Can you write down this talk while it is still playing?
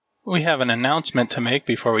We have an announcement to make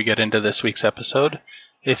before we get into this week's episode.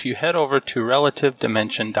 If you head over to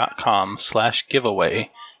relativedimension.com/giveaway,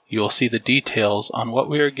 you will see the details on what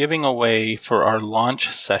we are giving away for our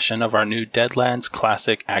launch session of our new Deadlands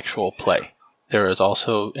Classic actual play. There is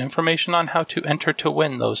also information on how to enter to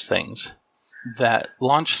win those things. That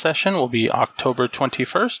launch session will be October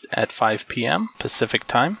 21st at 5 p.m. Pacific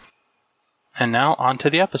Time. And now on to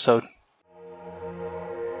the episode.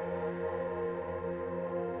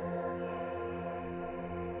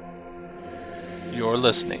 You're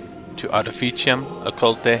listening to Artificium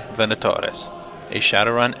Occulte Venatores, a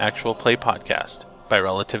Shadowrun actual play podcast by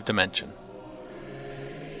Relative Dimension.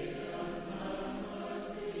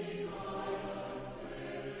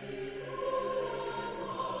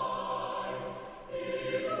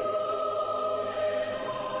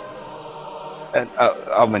 And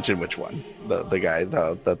I'll mention which one. The guy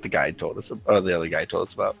that the guide told us, or the other guy told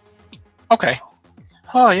us about. Okay.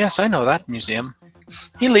 Oh yes, I know that museum.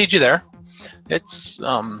 He leads you there. It's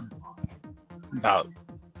about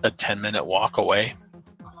a 10-minute walk away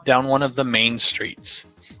down one of the main streets.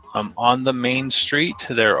 On the main street,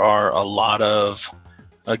 there are a lot of,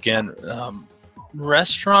 again,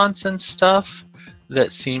 restaurants and stuff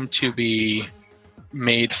that seem to be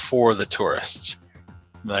made for the tourists.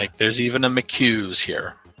 Like, there's even a McHugh's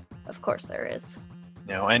here. Of course there is.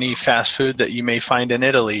 You know, any fast food that you may find in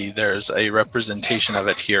Italy, there's a representation of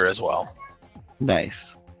it here as well.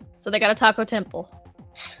 Nice. So they got a taco temple.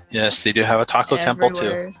 Yes, they do have a taco temple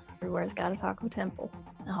too. Everywhere's got a taco temple.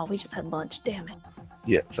 Oh, we just had lunch. Damn it.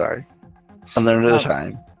 Yeah, sorry. Another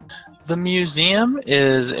time. The museum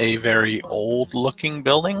is a very old-looking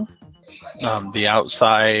building. The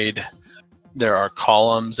outside, there are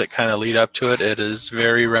columns that kind of lead up to it. It is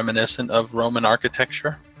very reminiscent of Roman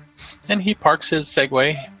architecture. And he parks his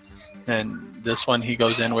Segway, and this one he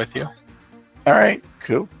goes in with you. All right,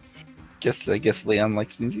 cool. I guess Leon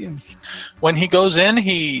likes museums. When he goes in,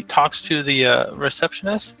 he talks to the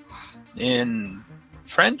receptionist in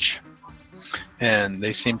French, and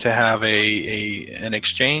they seem to have an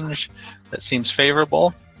exchange that seems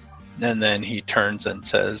favorable. And then he turns and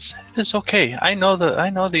says, "It's okay. I know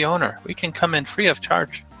the owner. We can come in free of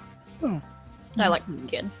charge." Oh. I like the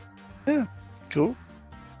kid. Yeah, cool.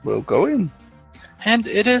 We'll go in. And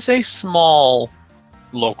it is a small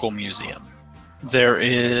local museum. There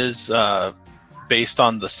is, based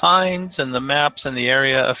on the signs and the maps in the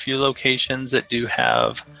area, a few locations that do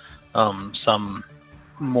have some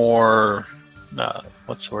more,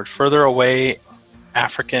 further away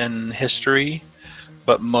African history,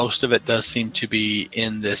 but most of it does seem to be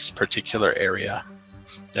in this particular area.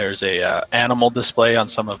 There's a animal display on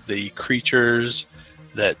some of the creatures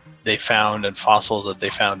that they found and fossils that they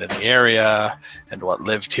found in the area and what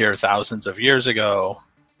lived here thousands of years ago,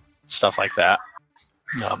 stuff like that.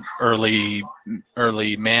 Early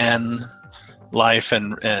man life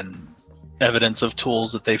and evidence of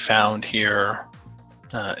tools that they found here.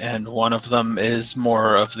 And one of them is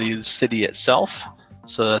more of the city itself,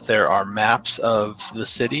 so that there are maps of the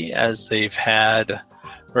city as they've had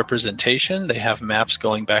representation. They have maps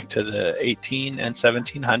going back to the 18 and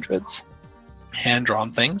 1700s,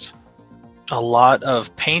 hand-drawn things. A lot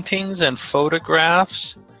of paintings and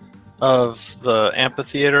photographs of the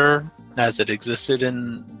amphitheater as it existed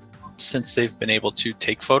since they've been able to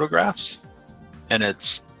take photographs, and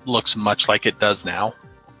it looks much like it does now.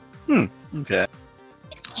 Okay.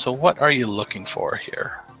 So what are you looking for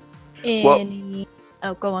here? Oh,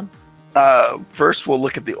 go on. First, we'll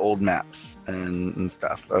look at the old maps and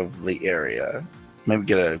stuff of the area. Maybe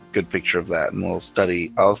get a good picture of that, and we'll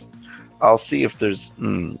study. I'll see if there's.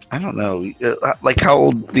 I don't know, like how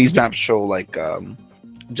old these maps show, like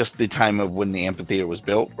just the time of when the amphitheater was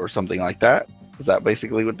built, or something like that. Is that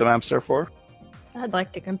basically what the maps are for? I'd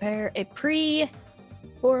like to compare a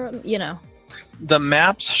or The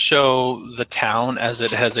maps show the town as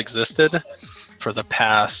it has existed for the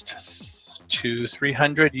past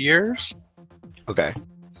 200-300 years. Okay.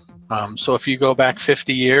 So if you go back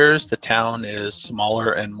 50 years, the town is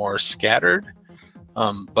smaller and more scattered.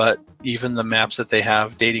 But even the maps that they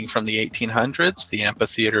have dating from the 1800s, the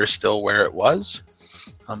amphitheater is still where it was.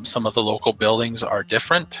 Some of the local buildings are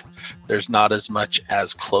different. There's not as much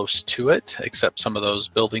as close to it, except some of those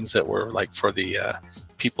buildings that were like for the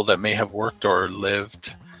people that may have worked or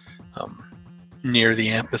lived near the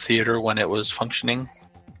amphitheater when it was functioning.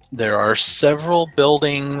 There are several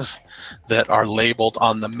buildings that are labeled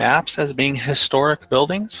on the maps as being historic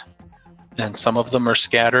buildings, and some of them are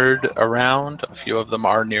scattered around. A few of them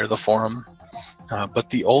are near the forum, but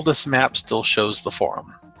the oldest map still shows the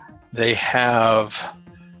forum. They have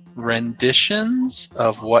renditions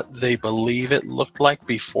of what they believe it looked like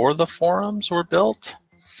before the forums were built,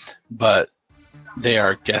 but they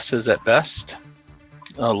are guesses at best.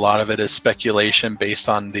 A lot of it is speculation based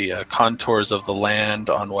on the contours of the land,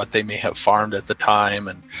 on what they may have farmed at the time,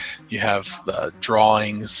 and you have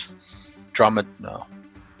drawings,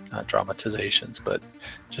 not dramatizations, but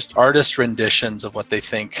just artist renditions of what they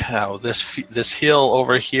think how this hill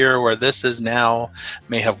over here where this is now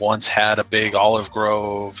may have once had a big olive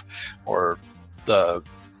grove, or the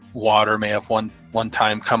water may have one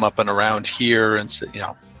time come up and around here, and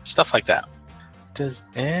stuff like that. Does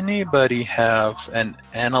anybody have an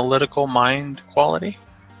analytical mind quality?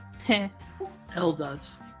 Elle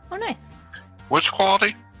does. Oh, nice. Which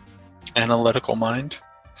quality? Analytical mind.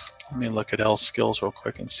 Let me look at L's skills real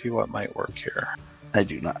quick and see what might work here. I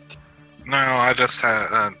do not. No, I just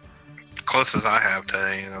had closest I have to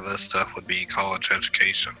any of this stuff would be college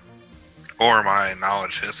education or my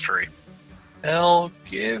knowledge history. L,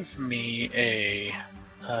 give me a.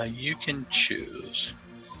 You can choose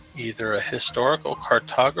either a historical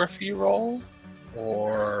cartography roll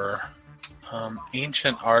or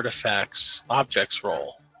ancient artifacts objects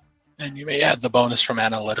roll, and you may add the bonus from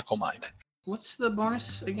analytical mind. What's the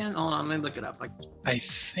bonus again? Hold on, let me look it up. I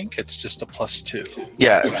think it's just a +2.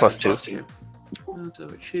 Yeah, +2. So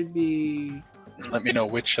it should be. Let me know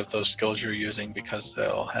which of those skills you're using, because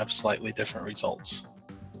they'll have slightly different results.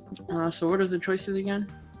 So what are the choices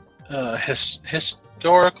again?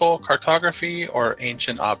 Historical cartography or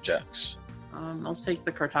ancient objects. I'll take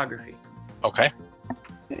the cartography. Okay.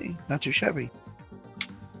 Hey, not too shabby.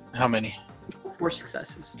 How many? 4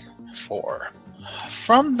 successes. 4.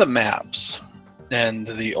 From the maps and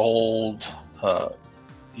the old,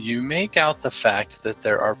 you make out the fact that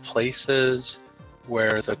there are places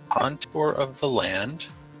where the contour of the land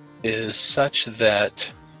is such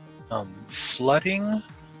that flooding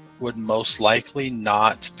would most likely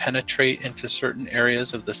not penetrate into certain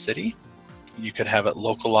areas of the city. You could have it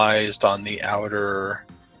localized on the outer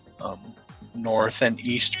north and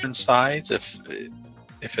eastern sides if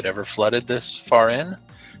it ever flooded this far in,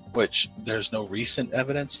 which there's no recent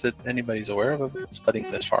evidence that anybody's aware of flooding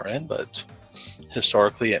this far in, but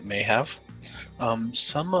historically it may have.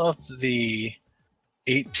 Some of the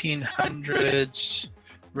 1800s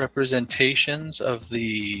representations of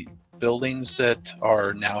the buildings that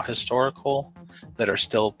are now historical, that are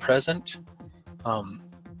still present,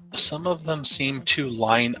 some of them seem to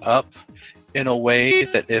line up in a way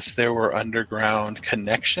that if there were underground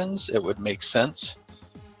connections, it would make sense.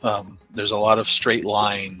 There's a lot of straight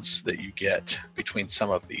lines that you get between some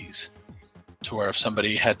of these, to where if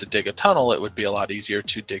somebody had to dig a tunnel, it would be a lot easier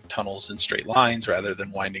to dig tunnels in straight lines rather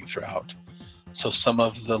than winding throughout. So some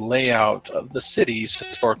of the layout of the city's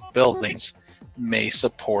historic buildings may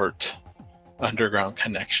support underground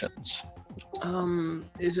connections.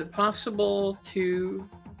 Is it possible to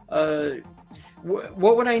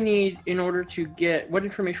what would I need in order to get, what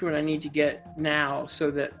information would I need to get now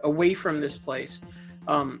so that away from this place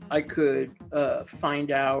I could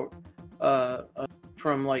find out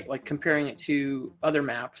from like comparing it to other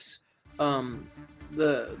maps,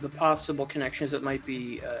 the possible connections that might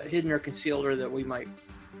be hidden or concealed or that we might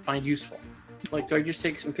find useful? Like, do I just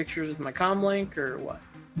take some pictures with my comm link or what?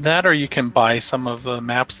 That, or you can buy some of the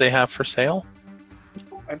maps they have for sale.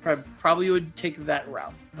 I probably would take that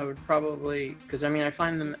route. I would probably, because I mean, I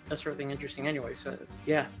find that sort of thing interesting anyway, so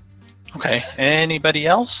yeah. Okay, anybody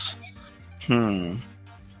else? No.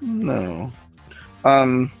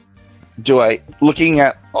 Looking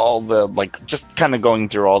at all the, like, just kind of going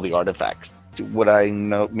through all the artifacts, would I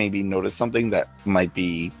maybe notice something that might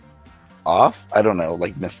be off? I don't know,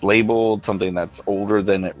 like mislabeled, something that's older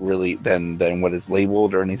than it really than what is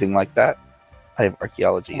labeled, or anything like that. I have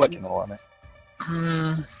archaeology. I can roll on it.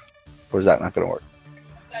 Or is that not going to work?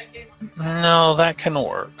 No, that can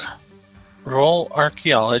work. Roll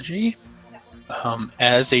archaeology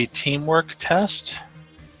as a teamwork test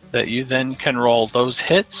that you then can roll those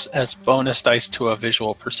hits as bonus dice to a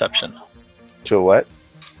visual perception. To a what?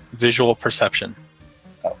 Visual perception.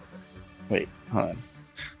 Oh, wait, hold on.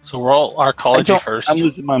 So roll archaeology first. I'm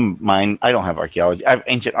losing my mind. I don't have archaeology. I have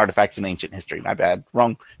ancient artifacts and ancient history. My bad.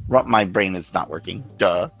 Wrong. My brain is not working.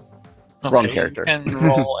 Duh. Okay, Wrong character. You can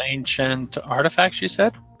roll ancient artifacts, you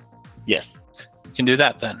said? Yes. You can do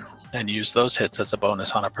that then, and use those hits as a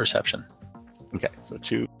bonus on a perception. Okay, so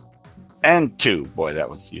 2 and 2. Boy, that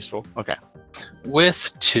was useful. Okay.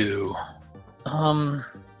 With 2,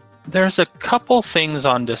 there's a couple things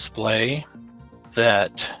on display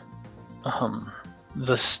that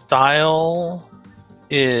the style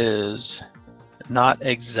is not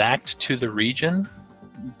exact to the region,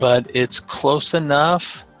 but it's close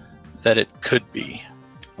enough that it could be.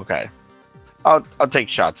 Okay. I'll take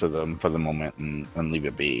shots of them for the moment and leave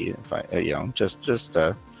it be. If I just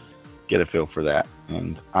get a feel for that,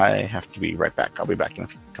 and I have to be right back. I'll be back in a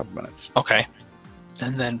couple minutes. Okay.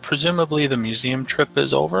 And then presumably the museum trip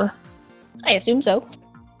is over. I assume so.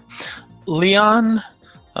 Leon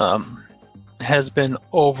has been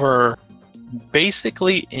over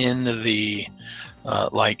basically in the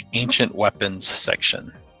like ancient weapons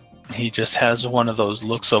section. He just has one of those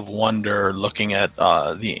looks of wonder looking at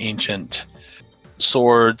the ancient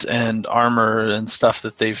swords and armor and stuff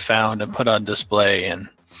that they've found and put on display, and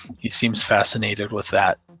he seems fascinated with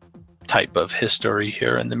that type of history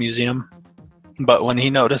here in the museum. But when he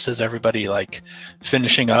notices everybody like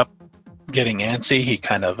finishing up, getting antsy, he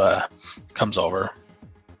kind of comes over.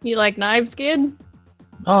 You like knives, kid?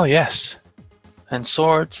 Oh yes, and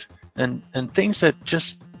swords and things that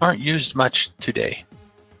just aren't used much today.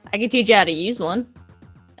 I can teach you how to use one.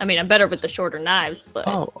 I mean, I'm better with the shorter knives, but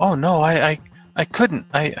Oh no, I couldn't.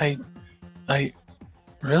 I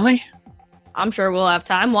really? I'm sure we'll have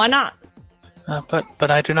time. Why not? But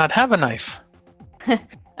I do not have a knife.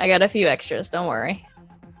 I got a few extras, don't worry.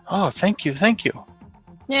 Oh, thank you.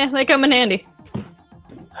 Yeah, they come in handy.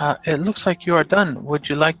 It looks like you are done. Would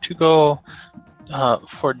you like to go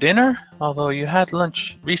for dinner? Although you had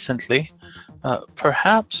lunch recently.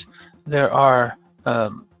 Perhaps there are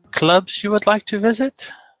clubs you would like to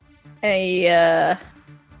visit? She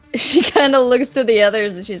kind of looks to the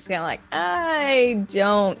others and she's kind of like, I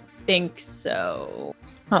don't think so.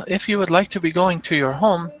 Well, if you would like to be going to your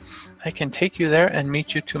home, I can take you there and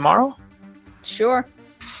meet you tomorrow. Sure.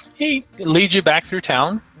 He leads you back through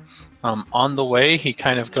town. On the way, he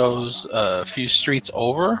kind of goes a few streets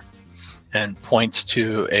over and points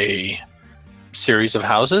to a series of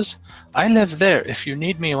houses. I live there. If you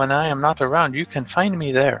need me when I am not around, you can find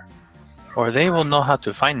me there, or they will know how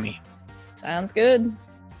to find me. Sounds good.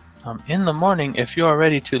 In the morning, if you are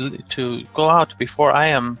ready to go out before I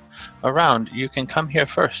am around, you can come here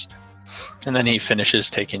first. And then he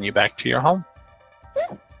finishes taking you back to your home.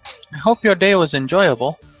 I hope your day was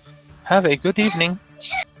enjoyable. Have a good evening.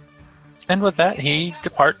 And with that, he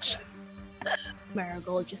departs.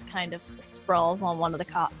 Marigold just kind of sprawls on one of the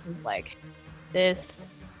cots and's like, this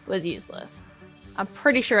was useless. I'm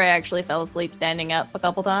pretty sure I actually fell asleep standing up a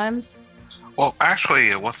couple times. Well, actually,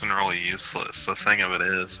 it wasn't really useless. The thing of it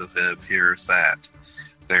is it appears that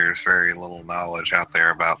there's very little knowledge out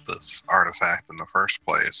there about this artifact in the first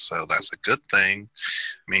place, so that's a good thing.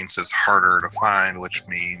 Means it's harder to find, which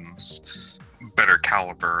means better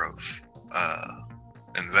caliber of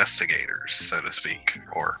investigators, so to speak,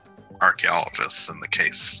 or archaeologists in the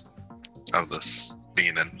case of this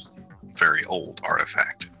being a very old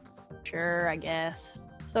artifact. Sure, I guess.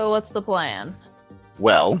 So what's the plan?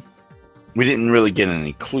 Well, we didn't really get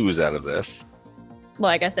any clues out of this.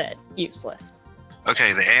 Like I said, useless.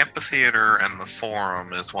 Okay, the amphitheater and the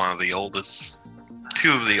forum is one of the oldest,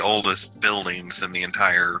 two of the oldest buildings in the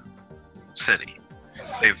entire city.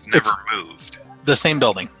 They've never moved. The same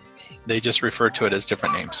building. They just refer to it as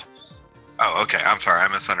different names. Oh, okay. I'm sorry. I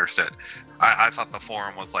misunderstood. I thought the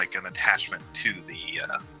forum was like an attachment to the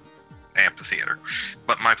amphitheater.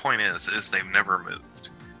 But my point is they've never moved.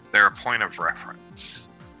 They're a point of reference,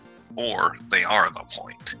 or they are the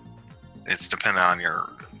point. It's dependent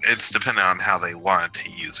on how they want to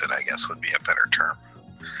use it, I guess would be a better term.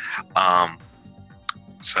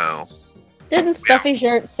 So Didn't Stuffy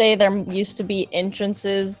Shirt say there used to be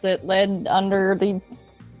entrances that led under the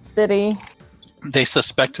city? They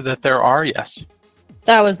suspect that there are, yes.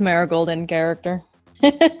 That was Marigold in character.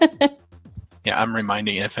 Yeah, I'm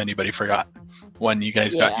reminding if anybody forgot. When you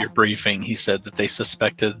guys got Yeah. your briefing, he said that they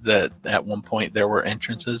suspected that at one point there were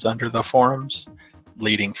entrances under the forums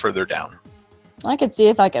leading further down. I could see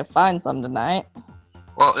if I could find some tonight.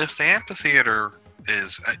 well, if the amphitheater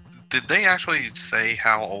is... did they actually say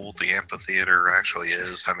how old the amphitheater actually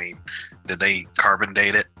is? I mean, did they carbon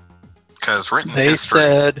date it? Because written They history...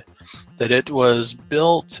 said that it was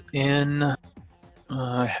built in,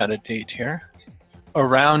 I had a date here,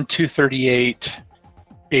 around 238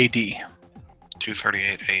 AD.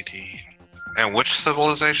 238 AD. And which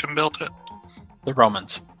civilization built it? The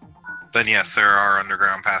Romans. Then yes, there are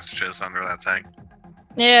underground passages under that thing.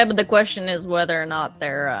 Yeah, but the question is whether or not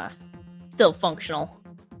they're still functional.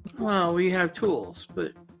 Well, we have tools,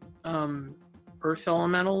 but earth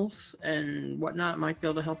elementals and whatnot might be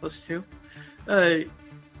able to help us too. The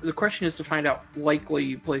question is to find out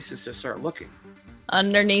likely places to start looking.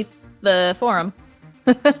 Underneath the forum.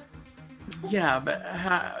 Yeah, but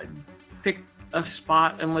pick a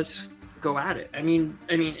spot and let's go at it. I mean,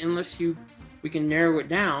 unless we can narrow it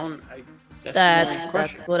down.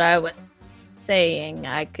 That's what I was saying.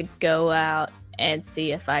 I could go out and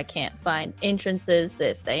see if I can't find entrances.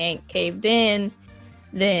 If they ain't caved in,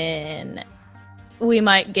 then we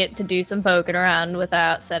might get to do some poking around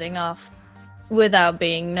without setting off, without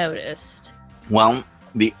being noticed. Well,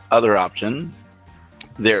 the other option,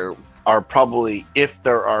 there are probably, if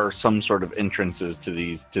there are some sort of entrances to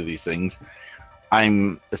these things,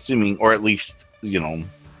 I'm assuming, or at least,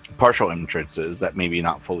 partial entrances that maybe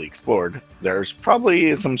not fully explored, there's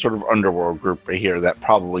probably some sort of underworld group right here that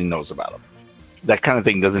probably knows about them. That kind of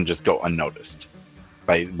thing doesn't just go unnoticed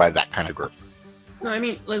by that kind of group. No, I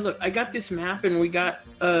mean, look, I got this map, and we got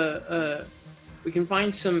we can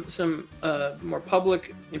find some more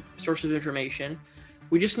public sources of information.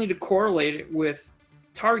 We just need to correlate it with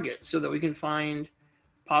targets so that we can find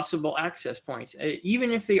possible access points,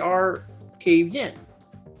 even if they are caved in.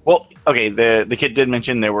 Well, okay, the kid did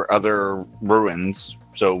mention there were other ruins,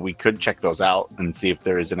 so we could check those out and see if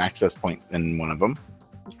there is an access point in one of them.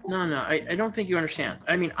 No, I don't think you understand.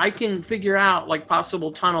 I mean, I can figure out like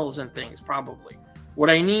possible tunnels and things, probably. What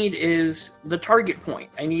I need is the target point.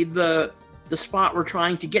 I need the spot we're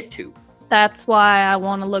trying to get to. That's why I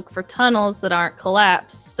want to look for tunnels that aren't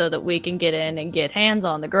collapsed so that we can get in and get hands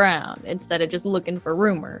on the ground instead of just looking for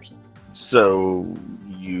rumors. So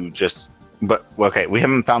okay, we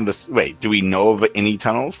haven't found this. Wait, do we know of any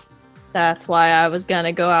tunnels? That's why I was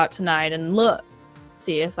gonna go out tonight and look,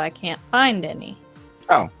 see if I can't find any.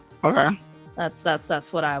 Oh, okay.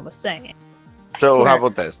 That's what I was saying. So how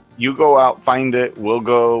about this? You go out, find it. We'll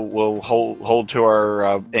hold to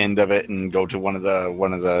our end of it and go to one of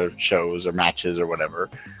the shows or matches or whatever.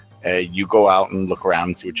 You go out and look around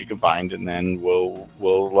and see what you can find, and then we'll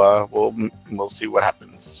see what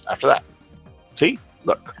happens after that. See,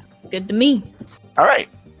 look. Good to me. All right.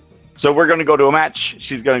 So we're gonna go to a match.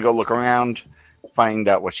 She's gonna go look around, find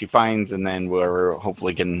out what she finds, and then we're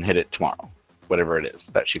hopefully can hit it tomorrow, whatever it is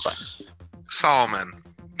that she finds. Solomon,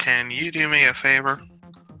 can you do me a favor?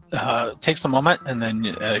 Takes a moment, and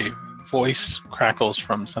then a voice crackles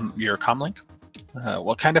from your comlink.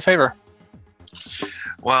 What kind of favor?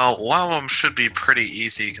 Well, one of them should be pretty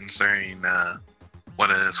easy considering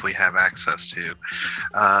what it is we have access to.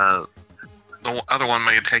 The other one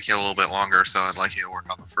may take you a little bit longer, so I'd like you to work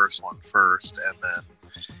on the first one first, and then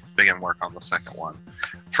begin work on the second one.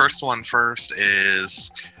 First one first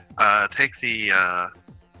is take the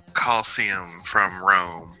Colosseum from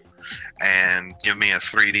Rome and give me a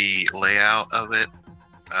 3D layout of it,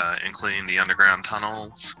 including the underground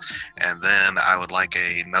tunnels, and then I would like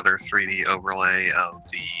another 3D overlay of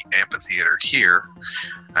the amphitheater here.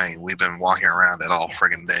 I mean, we've been walking around it all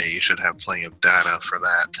friggin' day. You should have plenty of data for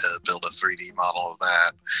that to build a 3D model of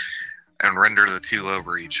that, and render the two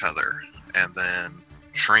over each other, and then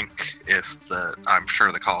shrink I'm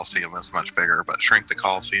sure the Colosseum is much bigger, but shrink the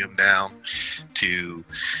Colosseum down to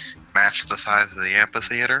match the size of the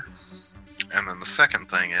amphitheater. And then the second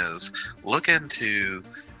thing is look into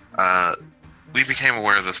we became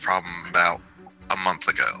aware of this problem about a month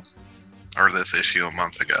ago, or this issue a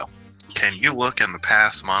month ago. Can you look in the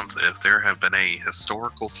past month if there have been any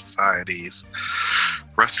historical societies,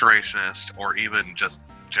 restorationists, or even just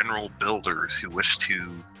general builders who wish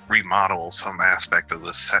to remodel some aspect of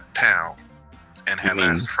this town and have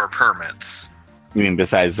asked for permits? You mean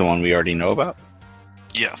besides the one we already know about?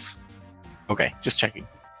 Yes. Okay, just checking.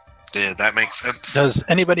 Did that make sense? Does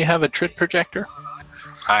anybody have a TRIT projector?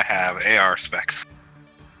 I have AR specs.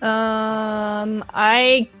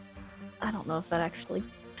 I don't know if that actually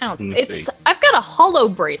counts. Let me see. I've got a hollow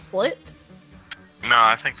bracelet, No,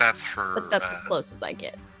 I think that's for. but that's as close as I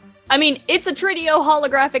get. I mean, it's a Tritio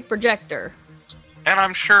holographic projector. And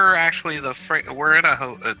I'm sure actually we're in a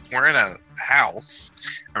house.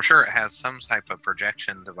 I'm sure it has some type of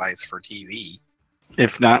projection device for TV.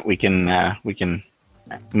 If not, we can ask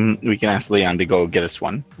Leon to go get us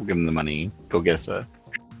one. We'll give him the money. Go get us a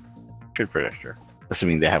TRIT projector.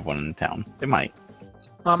 Assuming they have one in town. They might.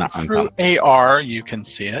 Through AR, you can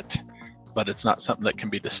see it, but it's not something that can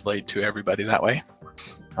be displayed to everybody that way.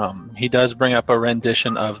 He does bring up a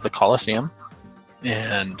rendition of the Colosseum,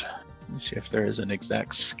 and let me see if there is an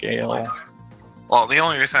exact scale. Well, the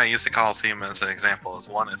only reason I use the Colosseum as an example is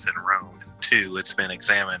one, it's in Rome, and two, it's been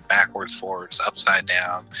examined backwards, forwards, upside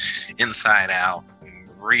down, inside out, and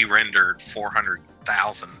re-rendered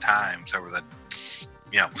 400,000 times over the,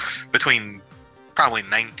 between probably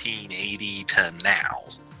 1980 to now.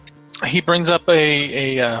 He brings up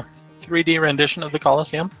a 3D rendition of the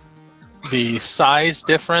Colosseum. The size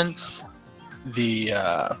difference, the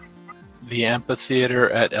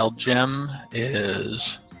amphitheater at El Gem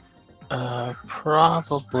is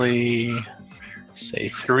probably say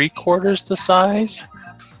 3/4 the size.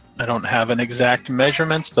 I don't have an exact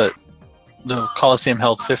measurements, but the Colosseum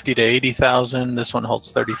held 50 to 80,000. This one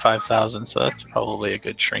holds 35,000, so that's probably a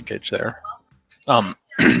good shrinkage there. On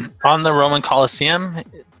the Roman Colosseum,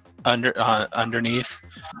 underneath,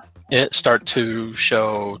 it start to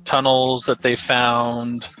show tunnels that they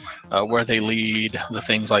found, where they lead, the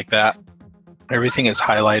things like that. Everything is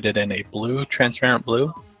highlighted in a blue, transparent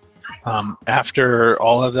blue. After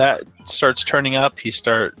all of that starts turning up, he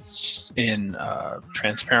starts in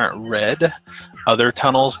transparent red. Other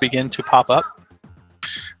tunnels begin to pop up.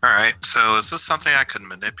 All right, so is this something I could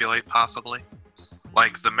manipulate possibly?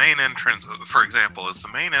 Like the main entrance, for example, is the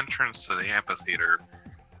main entrance to the amphitheater,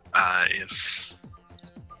 if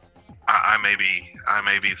I may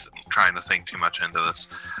be trying to think too much into this,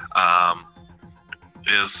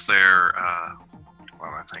 is there, what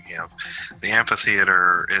am I thinking of? The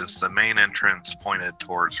amphitheater is the main entrance pointed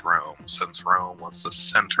towards Rome, since Rome was the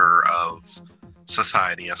center of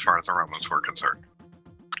society as far as the Romans were concerned.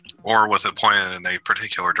 Or was it pointed in a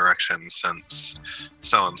particular direction since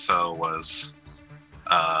so-and-so was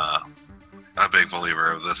a big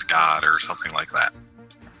believer of this god or something like that?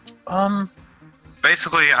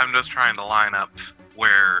 Basically, I'm just trying to line up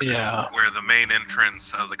where the main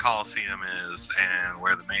entrance of the Colosseum is and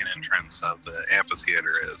where the main entrance of the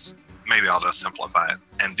amphitheater is. Maybe I'll just simplify it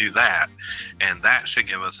and do that, and that should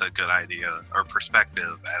give us a good idea or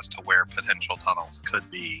perspective as to where potential tunnels could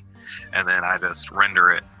be, and then I just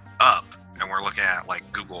render it up, and we're looking at like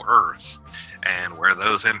Google Earth, and where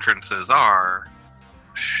those entrances are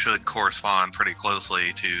should correspond pretty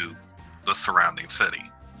closely to the surrounding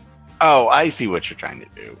city. Oh, I see what you're trying to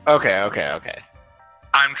do. Okay.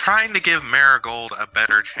 I'm trying to give Marigold a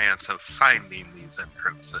better chance of finding these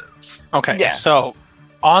entrances. Okay, Yeah. So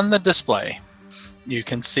on the display, you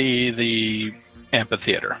can see the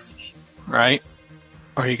amphitheater, right?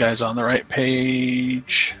 Are you guys on the right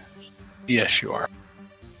page? Yes, you are.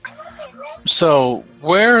 So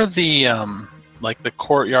where the like the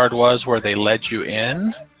courtyard was, where they led you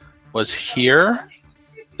in, was here.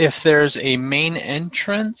 If there's a main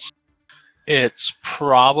entrance, it's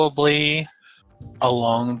probably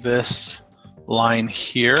along this line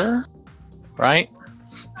here, right?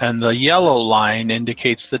 And the yellow line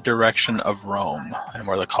indicates the direction of Rome and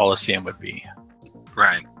where the Colosseum would be.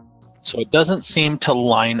 Right. So it doesn't seem to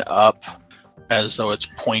line up as though it's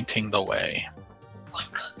pointing the way.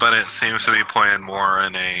 But it seems to be pointed more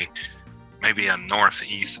in maybe a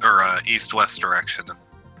northeast or a east-west direction.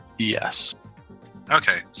 Yes.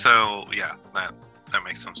 Okay, so yeah, that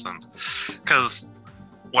makes some sense. Because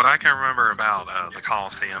what I can remember about the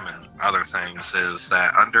Colosseum and other things is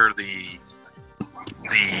that under the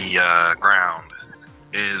ground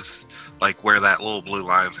is like where that little blue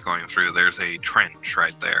line's going through. There's a trench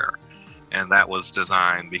right there, and that was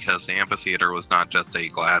designed because the amphitheater was not just a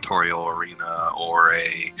gladiatorial arena or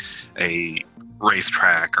a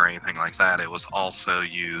racetrack or anything like that. It was also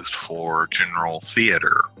used for general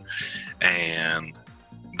theater, and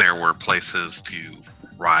there were places to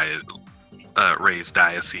raise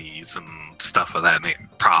dioceses and stuff of that nature,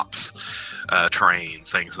 props, terrain,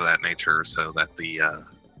 things of that nature, so that the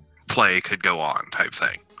play could go on, type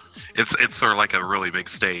thing. It's sort of like a really big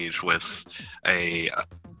stage with a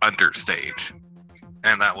understage,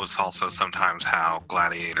 and that was also sometimes how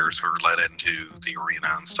gladiators were led into the arena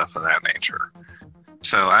and stuff of that nature.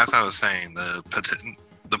 So as I was saying,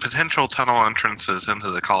 the potential tunnel entrances into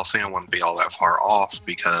the Colosseum wouldn't be all that far off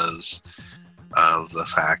because of the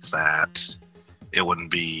fact that it wouldn't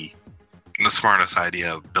be the smartest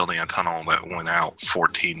idea of building a tunnel that went out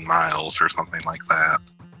 14 miles or something like that.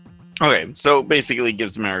 Okay, so basically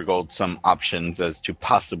gives Marigold some options as to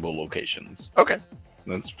possible locations. Okay,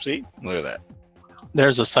 let's see. Look at that.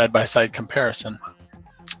 There's a side-by-side comparison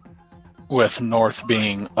with north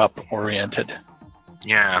being up-oriented.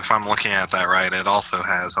 Yeah, if I'm looking at that right, it also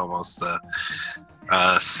has almost the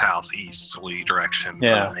southeasterly direction.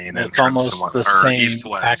 Yeah, for the main it's entrance almost the or same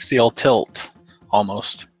east-west. axial tilt,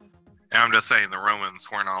 almost. And I'm just saying the Romans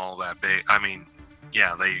weren't all that big. I mean,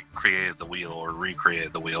 yeah, they created the wheel or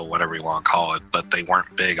recreated the wheel, whatever you want to call it, but they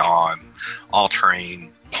weren't big on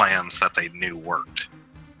all-terrain plans that they knew worked.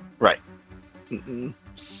 Right.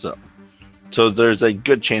 So there's a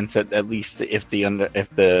good chance that at least if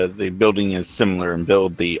the building is similar in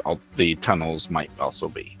build, the tunnels might also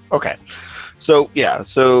be. Okay. So yeah.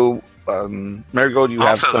 So Marigold, you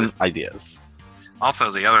have some ideas.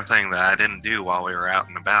 Also, the other thing that I didn't do while we were out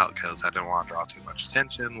and about, because I didn't want to draw too much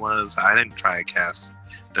attention, was I didn't try to cast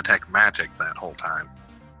Detect Magic that whole time.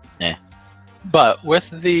 But with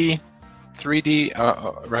the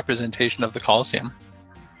 3D representation of the Colosseum,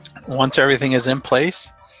 Once everything is in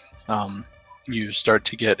place, you start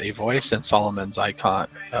to get a voice, and Solomon's icon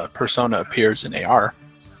persona appears in AR,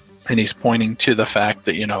 and he's pointing to the fact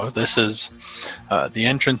that this is the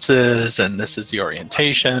entrances, and this is the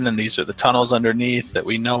orientation, and these are the tunnels underneath that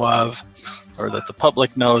we know of, or that the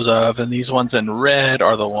public knows of, and these ones in red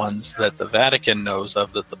are the ones that the Vatican knows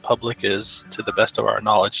of that the public is, to the best of our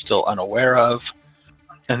knowledge, still unaware of.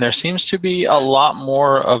 And there seems to be a lot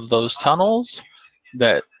more of those tunnels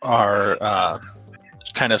that are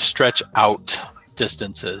kind of stretch out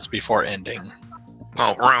distances before ending.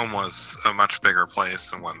 Well, Rome was a much bigger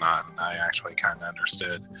place and whatnot, and I actually kind of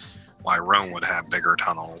understood why Rome would have bigger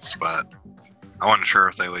tunnels, but I wasn't sure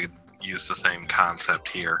if they would use the same concept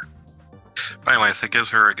here. But anyways, it gives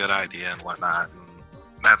her a good idea and whatnot, and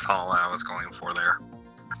that's all I was going for there.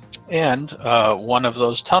 And one of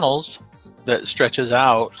those tunnels that stretches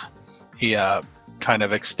out, he kind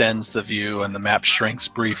of extends the view, and the map shrinks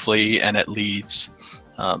briefly, and it leads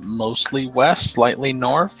mostly west, slightly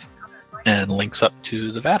north, and links up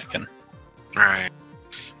to the Vatican. Right.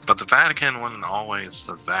 But the Vatican wasn't always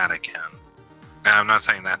the Vatican. And I'm not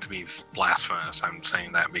saying that to be blasphemous. I'm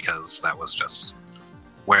saying that because that was just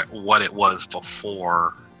what it was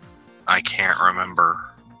before. I can't remember.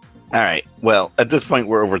 All right. Well, at this point,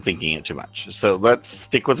 we're overthinking it too much. So let's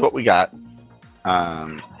stick with what we got.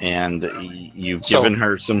 And you've given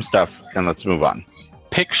her some stuff, and let's move on.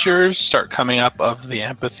 Pictures start coming up of the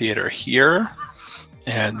amphitheater here,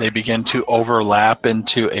 and they begin to overlap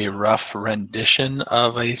into a rough rendition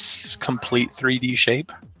of a complete 3D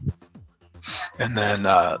shape. And then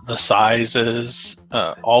the sizes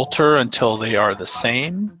alter until they are the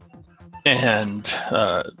same, and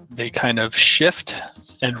they kind of shift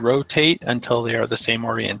and rotate until they are the same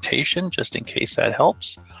orientation, just in case that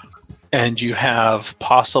helps. And you have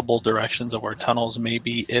possible directions of where tunnels may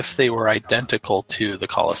be if they were identical to the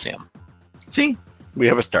Colosseum. See, we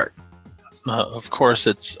have a start. Of course,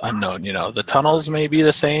 it's unknown. The tunnels may be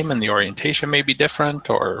the same and the orientation may be different,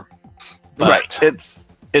 but... Right.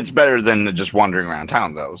 It's better than just wandering around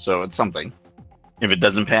town, though, so it's something. If it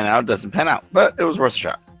doesn't pan out, it doesn't pan out. But it was worth a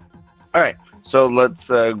shot. All right, so let's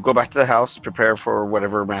go back to the house, prepare for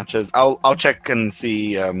whatever matches. I'll check and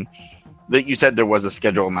see... that you said there was a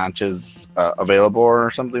schedule of matches available or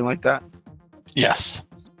something like that? Yes.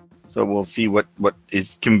 So we'll see what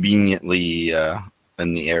is conveniently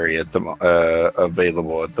in the area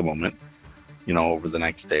available at the moment, over the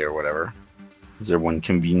next day or whatever. Is there one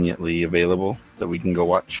conveniently available that we can go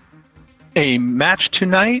watch? A match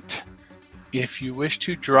tonight. If you wish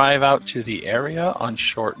to drive out to the area on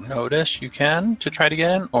short notice, you can to try to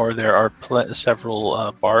get in, or there are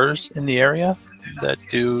several bars in the area that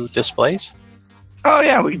do displays. Oh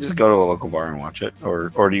yeah, we can just go to a local bar and watch it, or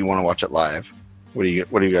do you want to watch it live? What do you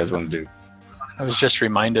guys want to do? I was just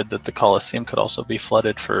reminded that the Colosseum could also be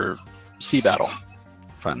flooded for sea battle.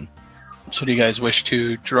 Fun. So do you guys wish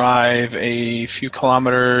to drive a few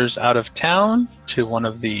kilometers out of town to one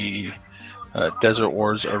of the Desert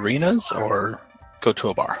Wars arenas, or go to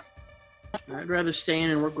a bar? I'd rather stay in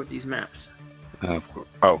and work with these maps. Okay.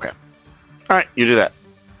 All right, you do that.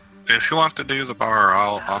 If you want to do the bar,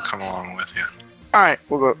 I'll come along with you. All right,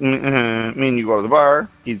 we'll go. Me and you go to the bar.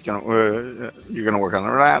 You're gonna work on the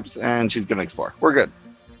maps, and she's gonna explore. We're good.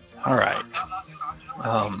 All right.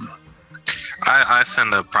 I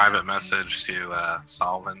send a private message to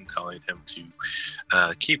Solomon telling him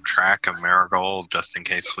to keep track of Marigold just in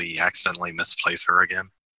case we accidentally misplace her again.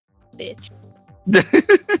 Bitch.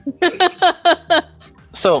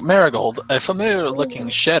 So Marigold, a familiar-looking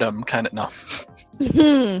Shedem kind of no.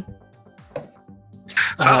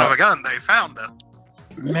 Son of a gun, they found us.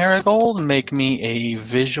 Marigold, make me a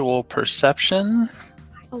visual perception.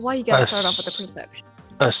 Oh, why you gotta start off with the perception?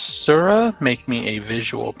 Asura, make me a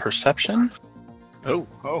visual perception. Oh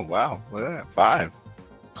wow! Look at that, 5.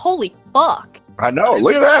 Holy fuck! I know.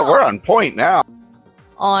 Look at that. We're on point now.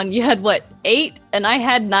 You had what, 8, and I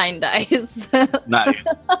had 9 dice. Nice.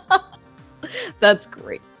 That's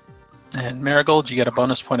great. And Marigold, you get a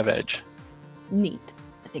bonus point of edge. Neat.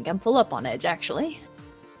 I think I'm full up on edge, actually.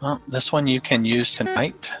 Well, this one you can use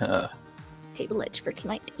tonight. Table edge for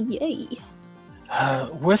tonight. Yay.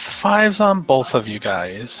 With 5s on both of you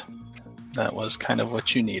guys, that was kind of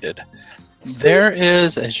what you needed. There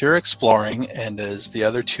is, as you're exploring, and as the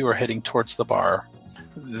other 2 are heading towards the bar,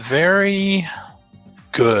 very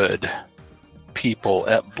good people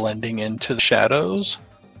at blending into the shadows,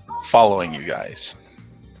 following you guys.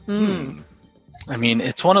 I mean,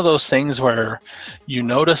 it's one of those things where you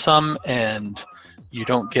notice them and You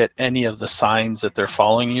don't get any of the signs that they're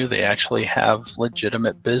following you. They actually have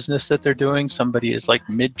legitimate business that they're doing. Somebody is like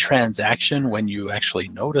mid-transaction when you actually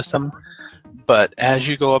notice them. But as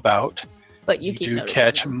you go about, But you you keep do noticing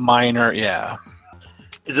catch them. minor, yeah.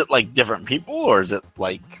 Is it like different people, or is it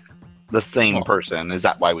like the same Well- person? Is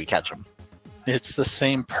that why we catch them? It's the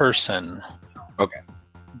same person. Okay.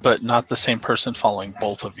 But not the same person following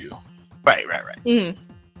both of you. Right. Mm.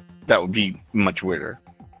 That would be much weirder.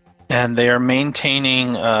 And they are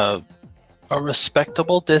maintaining a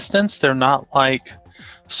respectable distance. They're not like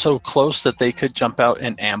so close that they could jump out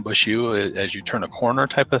and ambush you as you turn a corner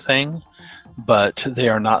type of thing. But they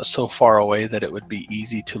are not so far away that it would be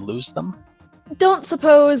easy to lose them. Don't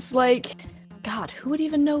suppose, like, God, who would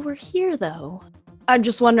even know we're here, though? I'm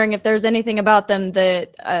just wondering if there's anything about them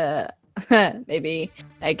that, maybe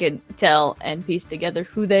I could tell and piece together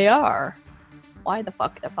who they are. Why the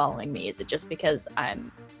fuck they're following me? Is it just because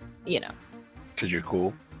I'm, Because you're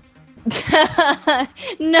cool.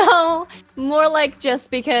 No, more like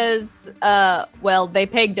just because, they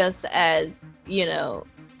pegged us as,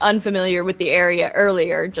 unfamiliar with the area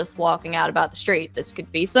earlier, just walking out about the street. This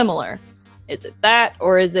could be similar. Is it that,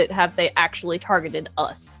 or is it have they actually targeted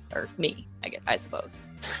us, or me, I suppose?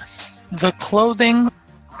 The clothing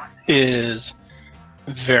is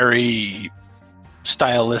very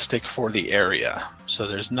stylistic for the area. So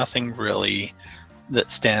there's nothing really that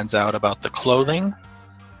stands out about the clothing.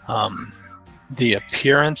 The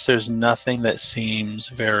appearance, there's nothing that seems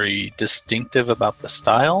very distinctive about the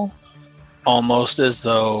style. Almost as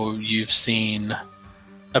though you've seen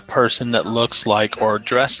a person that looks like or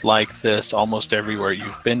dressed like this almost everywhere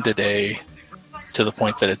you've been today, to the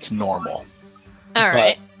point that it's normal. All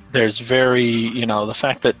right. There's very, the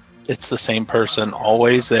fact that it's the same person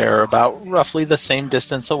always there, about roughly the same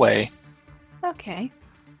distance away. Okay.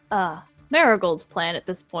 Marigold's plan at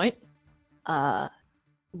this point.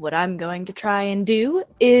 What I'm going to try and do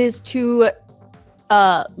is to,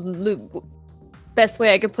 best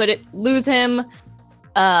way I could put it, lose him,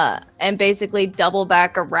 and basically double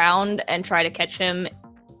back around and try to catch him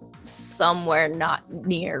somewhere not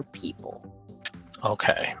near people.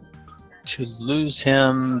 Okay. To lose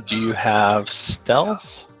him, do you have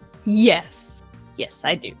stealth? Yes,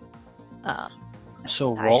 I do.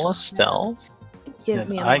 So roll a stealth, Give and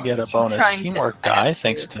me a I moment. get a bonus Trying to- teamwork I have die to-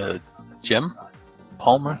 thanks to Jim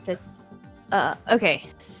Palmer. Okay,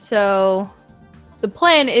 so the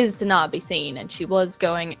plan is to not be seen, and she was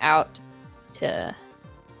going out to,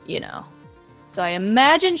 So I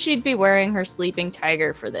imagine she'd be wearing her sleeping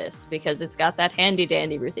tiger for this, because it's got that handy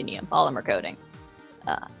dandy ruthenium polymer coating.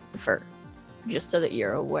 Just so that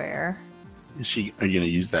you're aware. Are you going to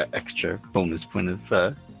use that extra bonus point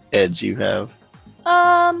of edge you have?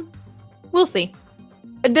 We'll see.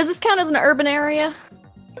 Does this count as an urban area?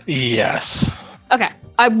 Yes. Okay.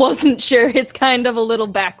 I wasn't sure. It's kind of a little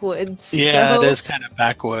backwoods. Yeah, so- it is kind of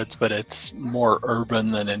backwoods, but it's more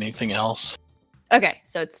urban than anything else. Okay,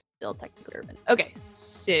 so it's still technically urban. Okay,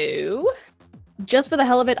 so just for the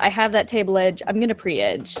hell of it, I have that table edge. I'm gonna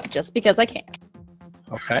pre-edge just because I can.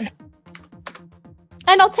 Okay.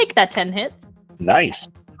 And I'll take that 10 hits. Nice.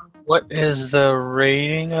 What is the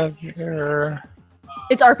rating of your...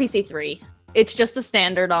 It's RPC 3. It's just the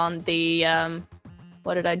standard on the,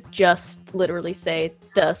 what did I just literally say?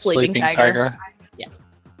 The Sleeping Tiger. Yeah.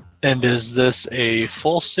 And is this a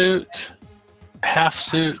full suit? Half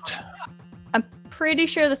suit? Pretty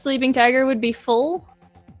sure the Sleeping Tiger would be full.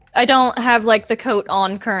 I don't have, the coat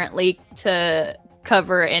on currently to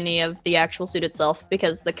cover any of the actual suit itself,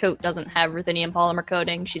 because the coat doesn't have ruthenium polymer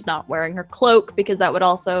coating. She's not wearing her cloak, because that would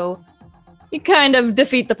also... You kind of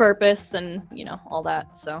defeat the purpose and, all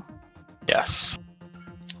that, so... Yes.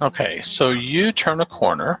 Okay, so you turn a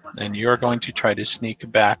corner, and you're going to try to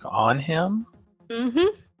sneak back on him. Mm-hmm.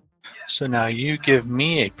 So now you give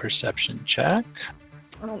me a perception check.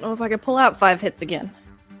 I don't know if I could pull out 5 hits again.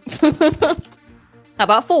 How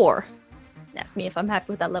about 4? Ask me if I'm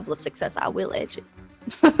happy with that level of success. I will edge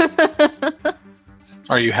it.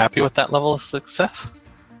 Are you happy with that level of success?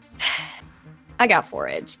 I got 4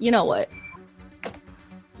 edge. You know what?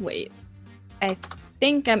 Wait. I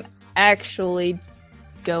think I'm actually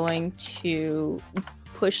going to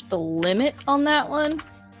push the limit on that one.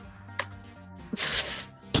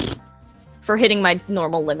 For hitting my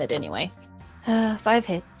normal limit anyway. 5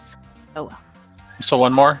 hits. Oh well. So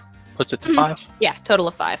one more puts it to Mhm. 5? Yeah, total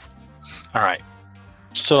of 5. All right.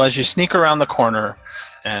 So as you sneak around the corner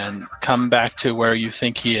and come back to where you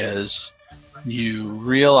think he is, you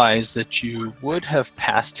realize that you would have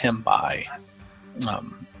passed him by.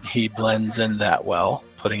 He blends in that well,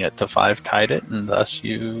 putting it to 5 tied it, and thus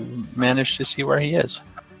you manage to see where he is.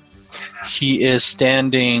 He is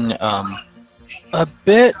standing a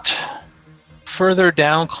bit further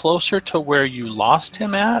down, closer to where you lost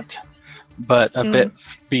him at, but a bit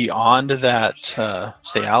beyond that,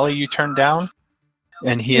 say, alley you turned down.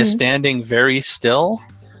 And he is standing very still,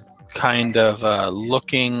 kind of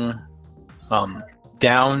looking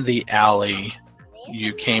down the alley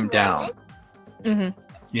you came down.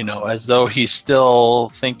 You know, as though he's still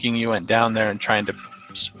thinking you went down there and trying to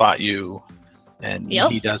spot you, and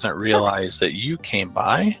he doesn't realize that you came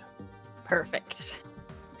by. Perfect.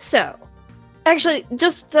 So, actually,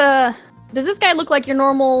 just, does this guy look like your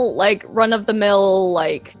normal, like, run-of-the-mill,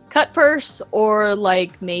 like, cut purse? Or,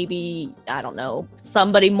 like, maybe, I don't know,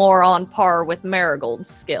 somebody more on par with Marigold's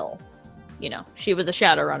skill? You know, she was a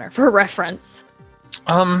Shadowrunner, for reference.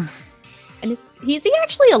 And is he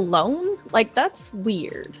actually alone? Like, that's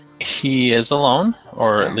weird. He is alone,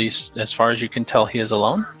 or at least as far as you can tell, he is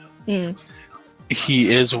alone.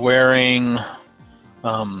 He is wearing,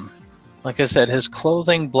 like I said, his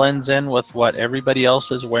clothing blends in with what everybody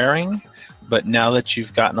else is wearing, but now that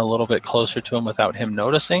you've gotten a little bit closer to him without him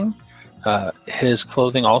noticing, his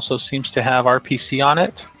clothing also seems to have RPC on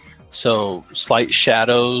it, so slight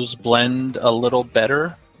shadows blend a little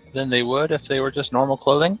better than they would if they were just normal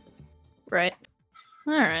clothing. Right.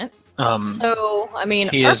 All right. So, I mean,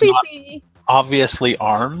 he RPC... is not obviously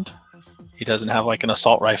armed. He doesn't have like an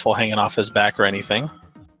assault rifle hanging off his back or anything.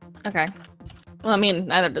 Okay. Well, I mean,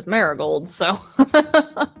 neither does Marigold, so...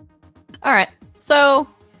 Alright, so...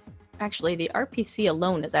 Actually, the RPC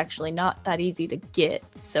alone is actually not that easy to get,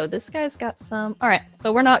 so this guy's got some... Alright,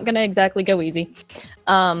 so we're not gonna exactly go easy.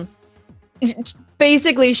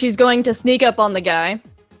 Basically, she's going to sneak up on the guy,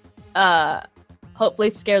 hopefully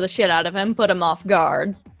scare the shit out of him, put him off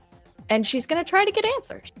guard, and she's gonna try to get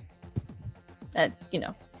answers. You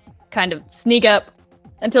know, kind of sneak up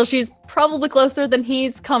until she's probably closer than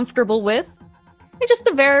he's comfortable with. You're just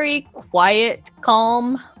a very quiet,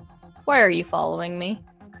 calm. Why are you following me?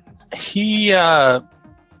 He,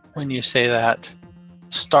 when you say that,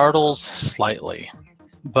 startles slightly,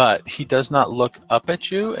 but he does not look up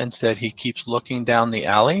at you. Instead, he keeps looking down the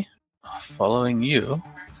alley, following you.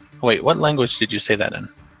 Wait, what language did you say that in?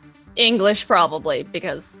 English, probably,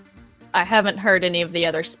 because I haven't heard any of the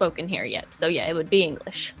others spoken here yet. So yeah, it would be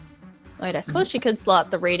English. Wait, I suppose she could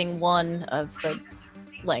slot the rating 1 of the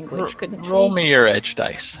language, couldn't she? Roll me your edge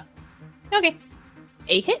dice. Okay.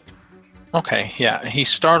 A hit? Okay, yeah. He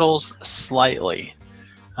startles slightly.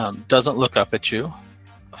 Doesn't look up at you.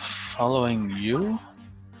 Following you?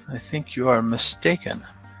 I think you are mistaken.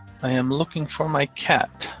 I am looking for my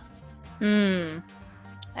cat. And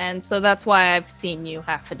so that's why I've seen you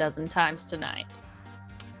half a dozen times tonight.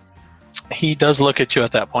 He does look at you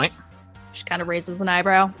at that point. She kind of raises an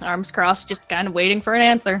eyebrow, arms crossed, just kind of waiting for an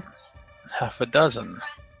answer. Half a dozen.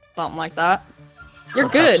 Something like that. You're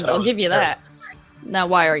Perhaps good, I I'll was give you that. Now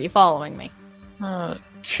why are you following me?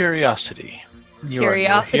 Curiosity. You are new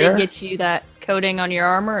Curiosity here? gets you that coating on your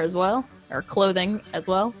armor as well? Or clothing as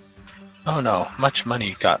well? Oh no, much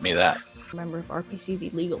money got me that. Remember, if RPC's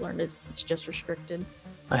illegal or it's just restricted.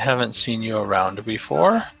 I haven't seen you around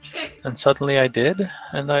before, and suddenly I did,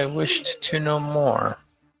 and I wished to know more.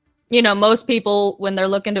 You know, most people, when they're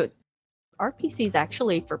looking to... RPC's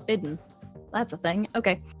actually forbidden. That's a thing.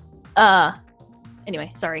 Okay. Anyway,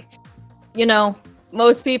 sorry. You know,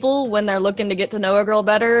 most people, when they're looking to get to know a girl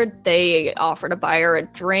better, they offer to buy her a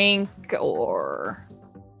drink or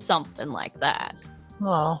something like that.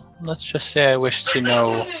 Well, let's just say I wish to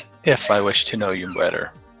know if I wish to know you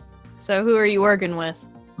better. So who are you working with?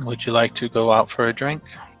 Would you like to go out for a drink?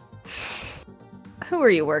 Who are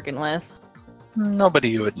you working with? Nobody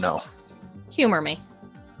you would know. Humor me.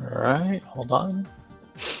 Alright, hold on.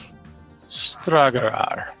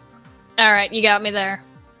 Stragarar. Alright, you got me there.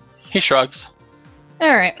 He shrugs.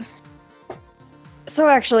 Alright. So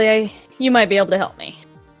actually, you might be able to help me.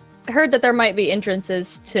 I heard that there might be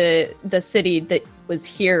entrances to the city that was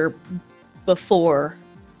here before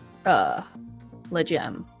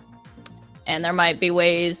Legem. And there might be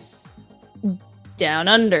ways down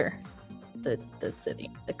under the city,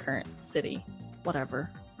 the current city, whatever.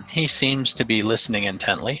 He seems to be listening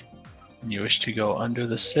intently. You wish to go under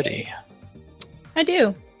the city. I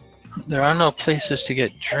do. There are no places to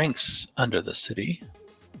get drinks under the city.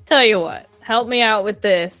 Tell you what, help me out with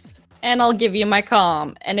this, and I'll give you my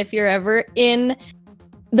comm. And if you're ever in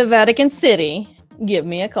the Vatican City, give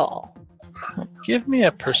me a call. Give me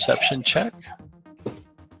a perception check.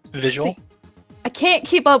 Visual. See, I can't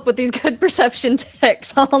keep up with these good perception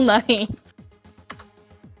checks all night.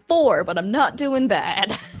 4, but I'm not doing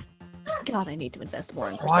bad. God, I need to invest more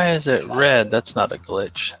in perception. Why is it red? That's not a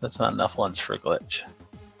glitch. That's not enough ones for a glitch.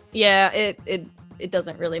 Yeah, it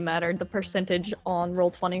doesn't really matter the percentage on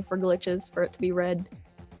Roll20 for glitches for it to be red.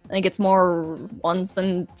 I think it's more 1s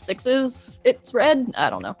than 6s. It's red. I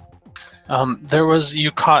don't know.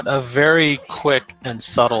 You caught a very quick and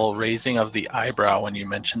subtle raising of the eyebrow when you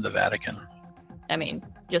mentioned the Vatican. I mean,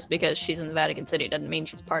 just because she's in the Vatican City doesn't mean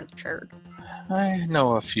she's part of the church. I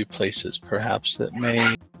know a few places, perhaps, that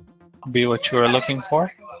may be what you are looking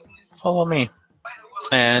for. Follow me.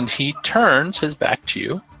 And he turns his back to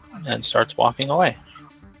you and starts walking away.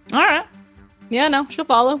 All right. Yeah, no, she'll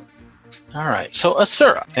follow. All right. So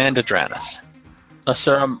Asura and Adranus.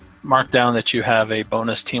 Asura, mark down that you have a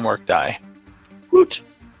bonus teamwork die. Woot.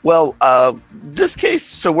 Well, this case,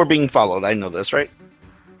 so we're being followed. I know this, right?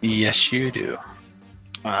 Yes, you do.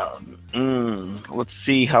 Let's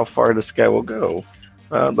see how far this guy will go.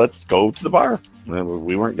 Let's go to the bar.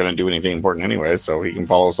 We weren't going to do anything important anyway, so he can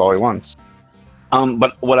follow us all he wants.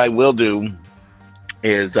 But what I will do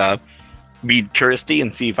is be touristy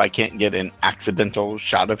and see if I can't get an accidental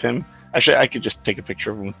shot of him. Actually, I could just take a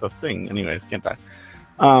picture of him with the thing anyways, can't I?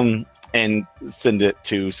 And send it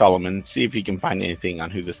to Solomon, see if he can find anything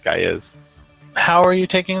on who this guy is. How are you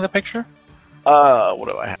taking the picture? What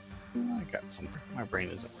do I have? I got some. My brain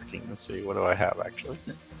isn't working. Let's see. What do I have, actually?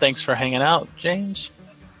 Thanks for hanging out, James.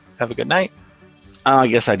 Have a good night. I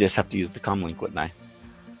guess I just have to use the comlink, wouldn't I?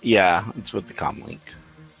 Yeah, it's with the comlink.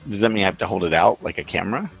 Does that mean I have to hold it out like a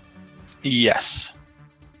camera? Yes.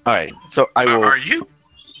 All right. So I will.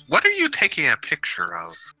 What are you taking a picture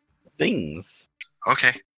of? Things.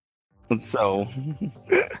 Okay. So,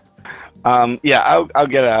 yeah, I'll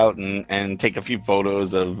get out and take a few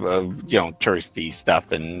photos of touristy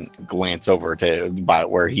stuff and glance over to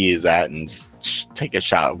about where he is at and just take a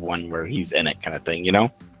shot of one where he's in it, kind of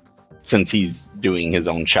thing, since he's doing his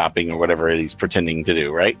own shopping or whatever he's pretending to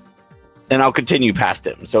do, right? And I'll continue past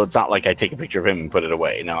him, so it's not like I take a picture of him and put it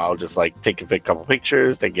away. No, I'll just take a couple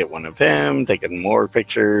pictures, get one of him, take more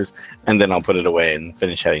pictures, and then I'll put it away and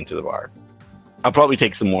finish heading to the bar. I'll probably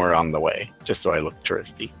take some more on the way, just so I look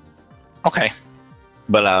touristy. Okay.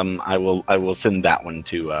 But I will send that one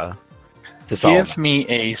to Solomon. Give me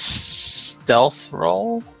a stealth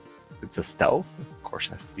roll. It's a stealth? Of course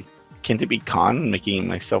it has to be. Can't it be con, making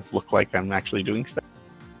myself look like I'm actually doing stuff?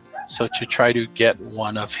 So to try to get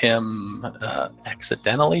one of him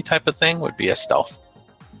accidentally type of thing would be a stealth.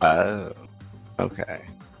 Oh. Okay.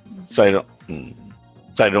 So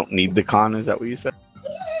I don't need the con, is that what you said?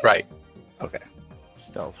 Right. Okay.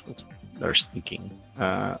 Stealth. They're sneaking.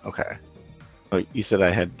 Okay. Oh, you said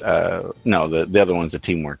I had no, the other one's a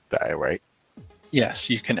teamwork die, right? Yes,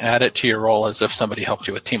 you can add it to your roll as if somebody helped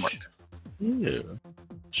you with teamwork. Yeah.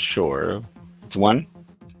 Sure. It's one?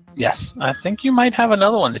 Yes. I think you might have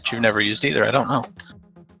another one that you've never used either. I don't know.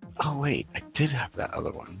 Oh wait, I did have that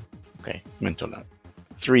other one. Okay, mental note.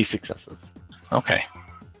 3 successes. Okay.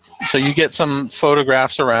 So you get some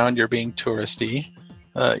photographs around, you're being touristy.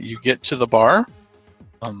 You get to the bar.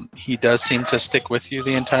 He does seem to stick with you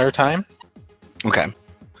the entire time. Okay.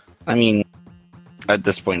 I mean, at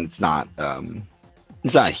this point, it's not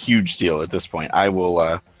a huge deal. At this point, I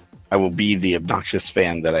will be the obnoxious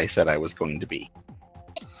fan that I said I was going to be.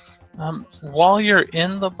 While you're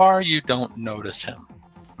in the bar, you don't notice him.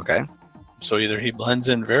 Okay. So either he blends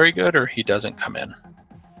in very good or he doesn't come in.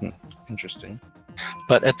 Interesting.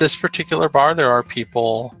 But at this particular bar, there are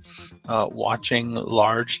people watching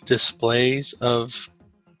large displays of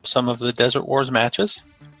some of the Desert Wars matches.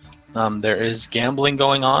 There is gambling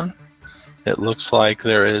going on. It looks like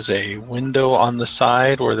there is a window on the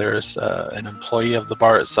side where there's an employee of the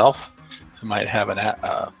bar itself who might have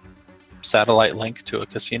a satellite link to a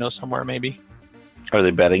casino somewhere, maybe. Are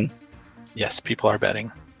they betting? Yes, people are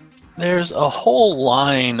betting. There's a whole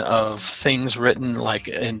line of things written like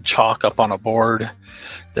in chalk up on a board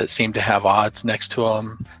that seem to have odds next to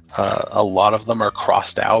them. A lot of them are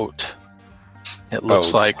crossed out. It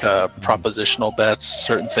looks like propositional bets,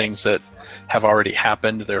 certain things that have already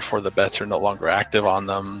happened, therefore the bets are no longer active on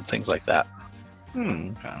them, things like that.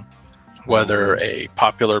 Okay. Whether a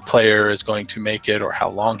popular player is going to make it or how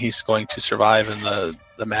long he's going to survive in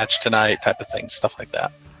the match tonight, type of things, stuff like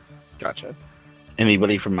that. Gotcha.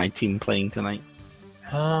 Anybody from my team playing tonight?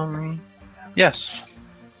 Yes.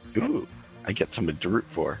 Ooh, I get somebody to root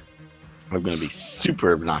for. I'm going to be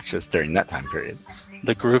super obnoxious during that time period.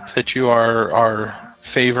 The group that you are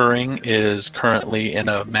favoring is currently in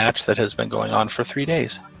a match that has been going on for 3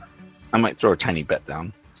 days. I might throw a tiny bet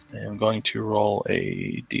down. I'm going to roll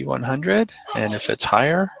a D100, and if it's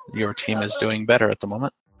higher, your team is doing better at the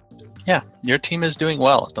moment. Yeah, your team is doing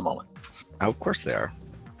well at the moment. Oh, of course they are.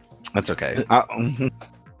 That's okay.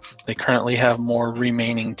 They currently have more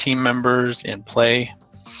remaining team members in play.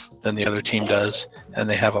 than the other team does, and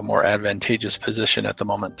they have a more advantageous position at the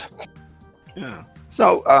moment. Yeah.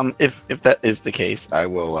 So, if that is the case, I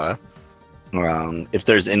will. If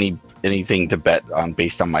there's anything to bet on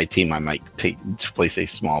based on my team, I might place a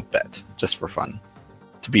small bet just for fun,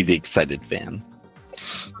 to be the excited fan.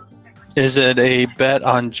 Is it a bet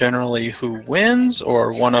on generally who wins,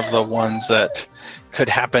 or one of the ones that could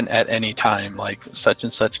happen at any time, like such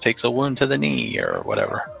and such takes a wound to the knee or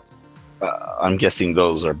whatever? I'm guessing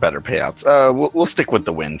those are better payouts. We'll stick with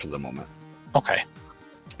the win for the moment. Okay.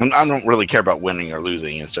 And I don't really care about winning or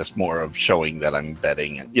losing. It's just more of showing that I'm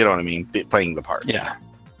betting, and you know what I mean, playing the part. Yeah.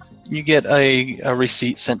 You get a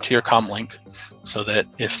receipt sent to your comlink so that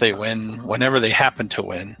if they win, whenever they happen to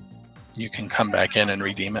win, you can come back in and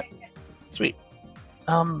redeem it. Sweet.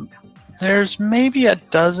 There's maybe a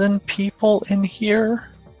dozen people in here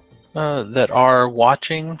that are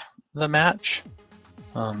watching the match,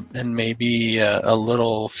 and maybe a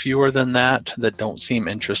little fewer than that don't seem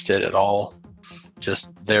interested at all, just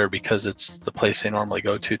there because it's the place they normally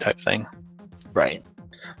go to type thing. Right.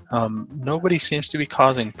 Nobody seems to be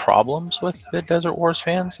causing problems with the Desert Wars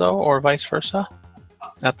fans, though, or vice versa,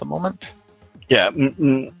 at the moment. Yeah,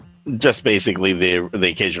 just basically the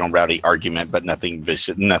occasional rowdy argument, but nothing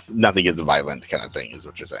vicious, nothing is violent kind of thing, is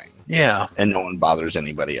what you're saying. Yeah. And no one bothers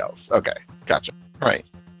anybody else. Okay, gotcha. Right.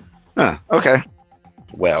 Okay.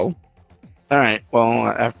 Well, all right. Well,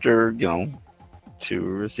 after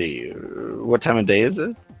to see, what time of day is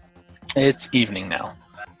it? It's evening now.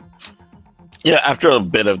 Yeah, after a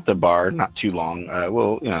bit of the bar, not too long.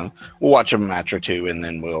 We'll watch a match or two, and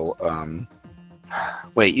then we'll.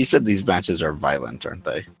 Wait, you said these matches are violent, aren't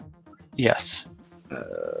they? Yes.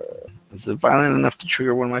 Is it violent enough to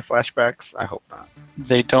trigger one of my flashbacks? I hope not.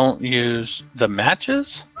 They don't use the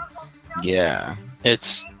matches. Yeah.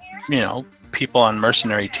 It's people on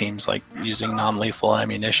mercenary teams like using non-lethal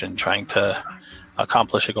ammunition trying to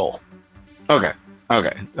accomplish a goal. Okay.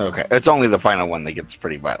 It's only the final one that gets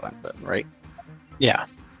pretty violent then, right? Yeah.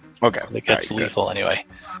 Okay. It gets All right, lethal anyway.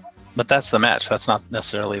 But that's the match. That's not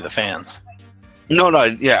necessarily the fans. No,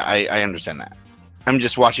 yeah, I understand that. I'm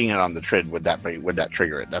just watching it on the TRID. Would that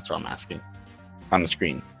trigger it? That's what I'm asking. On the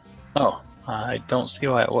screen. Oh, I don't see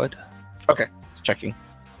why it would. Okay. Just checking.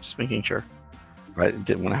 Just making sure. Right,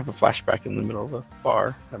 didn't want to have a flashback in the middle of a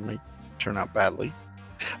bar. That might turn out badly.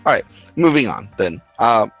 All right, moving on then.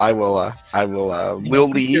 We'll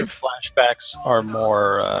leave. Your flashbacks are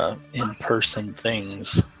more in-person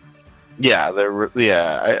things. Yeah,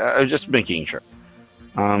 I was just making sure.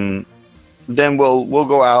 Then we'll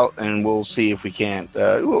go out and we'll see if we can't.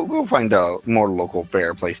 We'll find a more local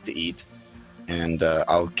fair place to eat, and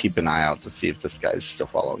I'll keep an eye out to see if this guy's still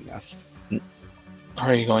following us.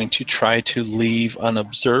 Are you going to try to leave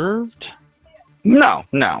unobserved? No,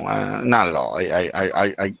 not at all.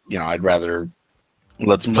 I'd rather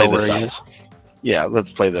let's play this up. He is. Yeah, let's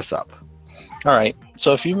play this up. All right.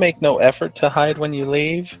 So if you make no effort to hide when you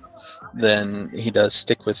leave, then he does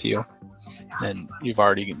stick with you, and you've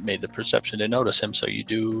already made the perception to notice him, so you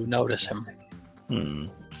do notice him.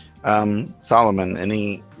 Solomon,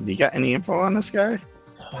 do you got any info on this guy?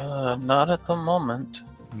 Not at the moment.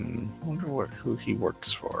 Wonder who he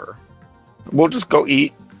works for. We'll just go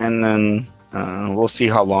eat, and then we'll see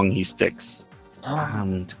how long he sticks.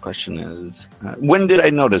 The question is, when did I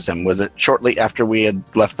notice him? Was it shortly after we had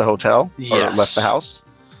left the hotel? Yes. Or left the house?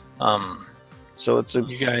 So it's a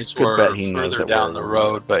You guys good were bet he knows further that down we're- the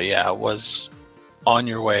road, but yeah, it was on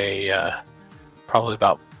your way probably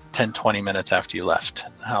about 10-20 minutes after you left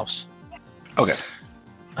the house. Okay.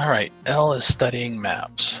 All right. Elle is studying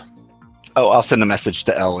maps. Oh, I'll send a message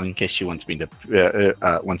to Elle in case she wants me to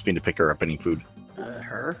pick her up any food.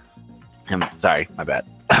 Her? Sorry, my bad.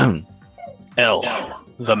 Elle,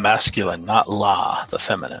 the masculine, not La, the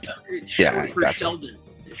feminine. It's Yeah, short for gotcha. Sheldon.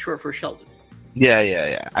 It's short for Sheldon.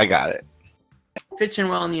 Yeah. I got it. Fits in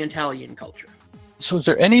well in the Italian culture. So is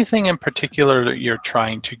there anything in particular that you're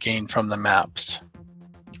trying to gain from the maps?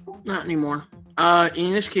 Not anymore.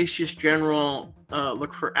 In this case, just general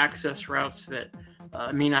look for access routes that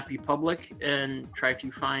may not be public, and try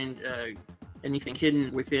to find anything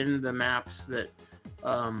hidden within the maps that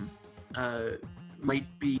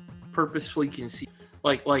might be purposefully concealed.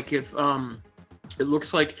 Like if it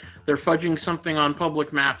looks like they're fudging something on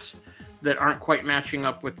public maps that aren't quite matching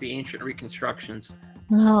up with the ancient reconstructions.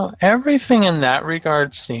 No, everything in that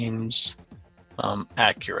regard seems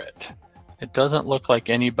accurate. It doesn't look like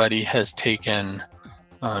anybody has taken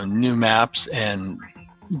new maps and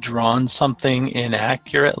drawn something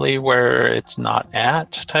inaccurately where it's not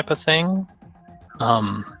at, type of thing.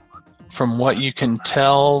 From what you can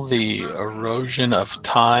tell, the erosion of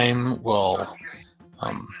time will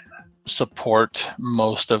support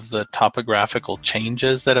most of the topographical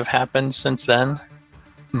changes that have happened since then.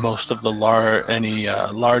 Most of the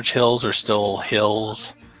large hills are still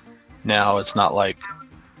hills. Now it's not like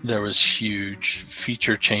there was huge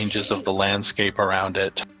feature changes of the landscape around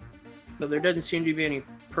it. But there doesn't seem to be any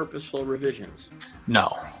purposeful revisions.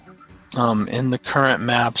 No. In the current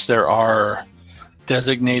maps, there are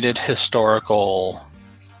designated historical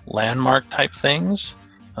landmark type things.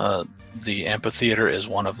 The amphitheater is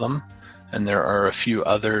one of them, and there are a few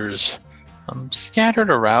others scattered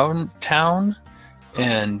around town,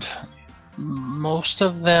 and most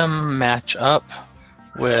of them match up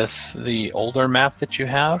with the older map that you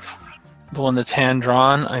have. The one that's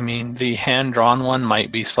hand-drawn, I mean, the hand-drawn one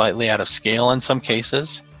might be slightly out of scale in some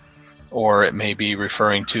cases, or it may be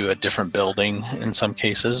referring to a different building in some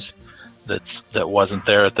cases that wasn't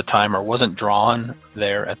there at the time or wasn't drawn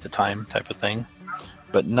there at the time type of thing.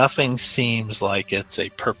 But nothing seems like it's a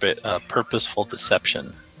purposeful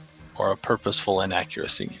deception or a purposeful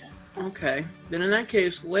inaccuracy. Okay. Then in that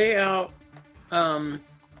case, lay out some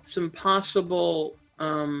possible...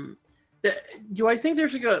 do I think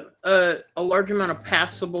there's like a large amount of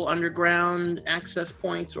passable underground access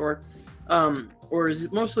points, or is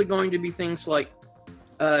it mostly going to be things like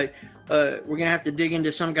we're gonna have to dig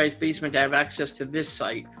into some guy's basement to have access to this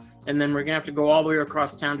site, and then we're gonna have to go all the way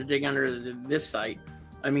across town to dig under this site?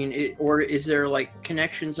 I mean, or is there like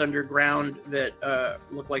connections underground that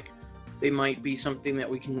look like they might be something that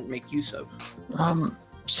we can make use of?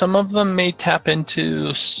 Some of them may tap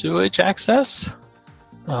into sewage access.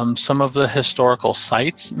 Some of the historical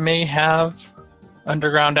sites may have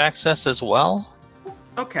underground access as well.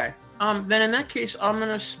 Okay. Then in that case, I'm going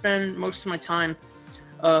to spend most of my time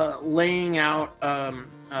laying out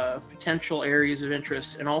potential areas of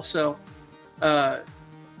interest, and also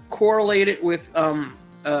correlate it with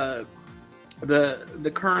the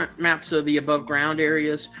current maps of the above ground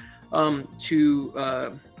areas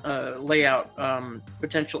to lay out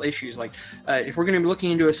potential issues. Like if we're going to be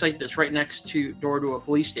looking into a site that's right next door to a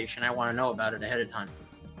police station, I want to know about it ahead of time.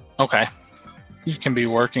 Okay. You can be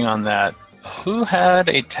working on that. Who had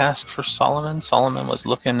a task for Solomon? Solomon was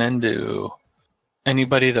looking into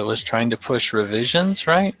anybody that was trying to push revisions,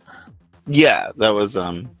 right? Yeah, that was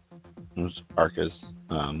Arca's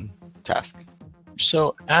task.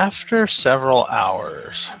 So after several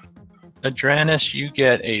hours, Adranus, you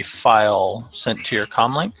get a file sent to your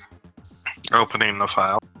comlink. Opening the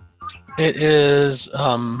file. It is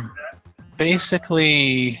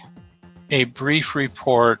basically a brief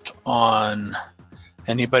report on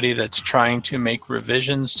anybody that's trying to make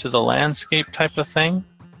revisions to the landscape type of thing,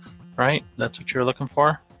 right? That's what you're looking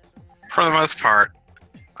for? For the most part.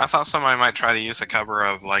 I thought somebody might try to use the cover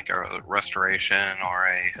of like a restoration or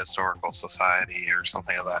a historical society or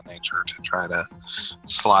something of that nature to try to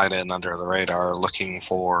slide in under the radar looking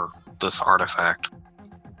for this artifact.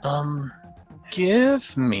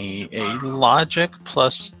 Give me a logic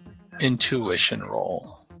plus intuition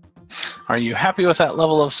roll. Are you happy with that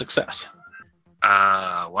level of success?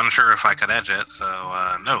 Wasn't sure if I could edge it, so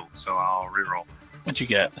no. So I'll reroll. What'd you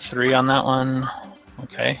get? 3 on that one?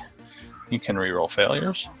 Okay. You can reroll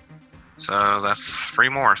failures. So that's 3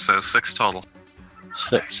 more, so 6 total.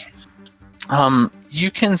 6. You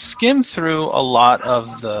can skim through a lot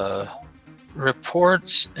of the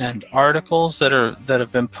reports and articles that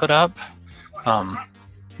have been put up.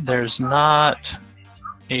 There's not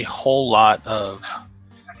a whole lot of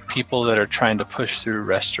people that are trying to push through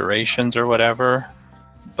restorations or whatever,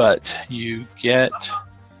 but you get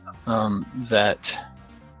that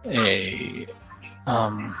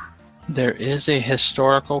there is a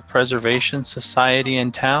historical preservation society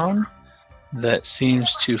in town that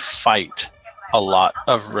seems to fight a lot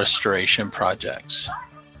of restoration projects.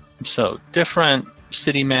 So different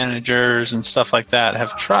city managers and stuff like that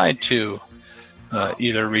have tried to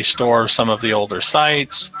either restore some of the older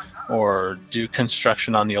sites or do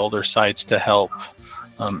construction on the older sites to help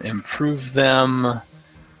improve them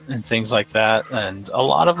and things like that. And a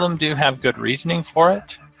lot of them do have good reasoning for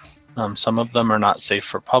it. Some of them are not safe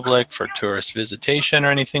for public, for tourist visitation or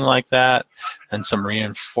anything like that. And some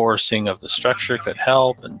reinforcing of the structure could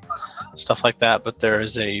help and stuff like that. But there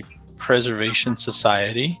is a preservation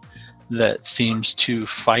society that seems to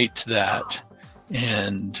fight that.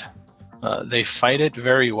 And they fight it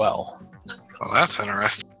very well. Well, that's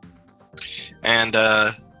interesting. And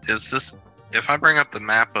is this, if I bring up the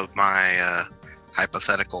map of my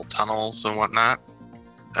hypothetical tunnels and whatnot,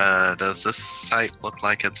 does this site look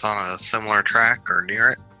like it's on a similar track or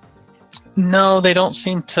near it? No, they don't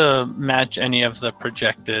seem to match any of the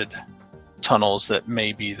projected tunnels that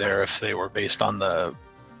may be there if they were based on the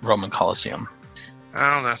Roman Colosseum.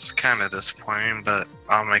 Oh, that's kind of disappointing, but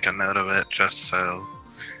I'll make a note of it just so.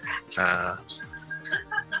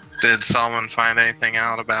 Did Solomon find anything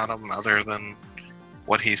out about him other than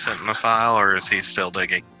what he sent in the file, or is he still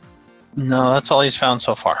digging? No, that's all he's found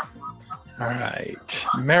so far. All right,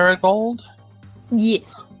 Marigold. Yes.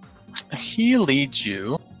 He leads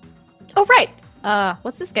you. Oh, right.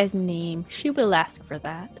 What's this guy's name? She will ask for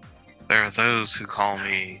that. There are those who call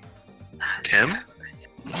me Tim.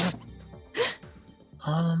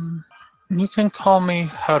 You can call me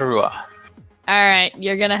Harua. Alright,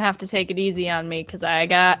 you're gonna have to take it easy on me, because I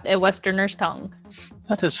got a Westerner's tongue.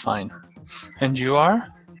 That is fine. And you are?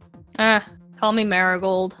 Call me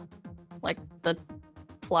Marigold. Like the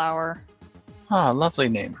flower. Ah, lovely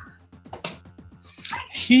name.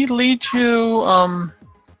 He leads you,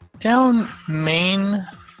 down main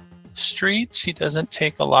streets. He doesn't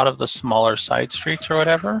take a lot of the smaller side streets or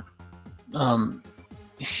whatever.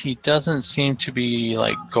 He doesn't seem to be,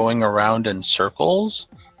 like, going around in circles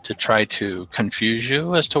to try to confuse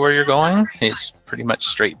you as to where you're going. It's pretty much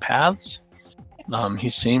straight paths. He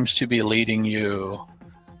seems to be leading you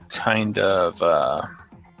kind of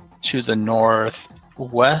to the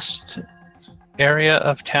northwest area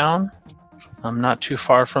of town. Not too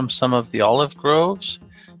far from some of the olive groves.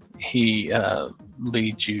 He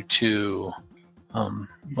leads you to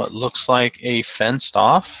what looks like a fenced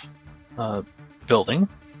off building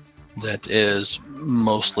that is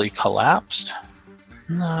mostly collapsed.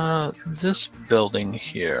 This building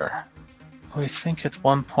here, we think at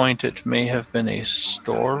one point it may have been a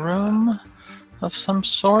storeroom of some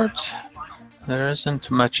sort. There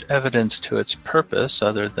isn't much evidence to its purpose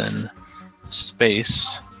other than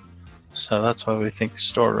space, so that's why we think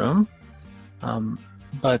storeroom.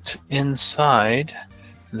 But inside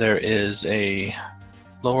there is a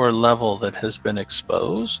lower level that has been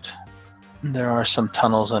exposed. There are some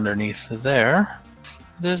tunnels underneath there.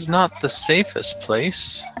 It is not the safest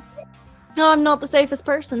place. No, I'm not the safest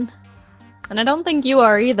person. And I don't think you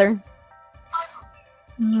are either.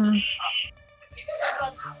 Wait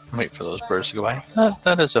for those birds to go by.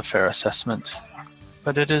 That is a fair assessment.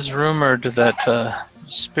 But it is rumored that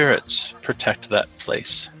spirits protect that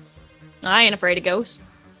place. I ain't afraid of ghosts.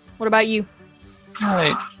 What about you?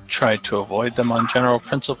 I tried to avoid them on general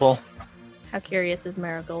principle. How curious is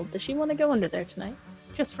Marigold? Does she want to go under there tonight?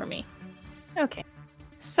 Just for me. Okay.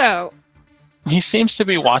 So, He seems to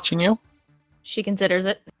be watching you. she considers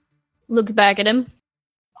it. Looks back at him.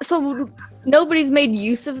 So, nobody's made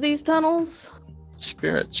use of these tunnels?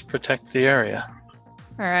 Spirits protect the area.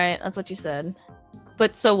 Alright, that's what you said.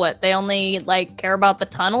 But so what? They only, like, care about the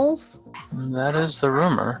tunnels? That is the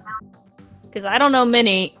rumor. Because I don't know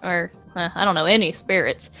many, or I don't know any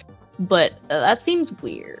spirits. But that seems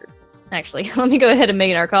weird. Actually, let me go ahead and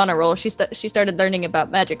make an Arcana roll. She started learning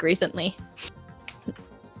about magic recently.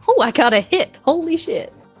 Oh, I got a hit! Holy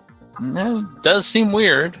shit! It does seem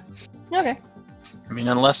weird. Okay. I mean,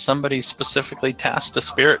 unless somebody specifically tasked a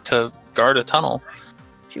spirit to guard a tunnel.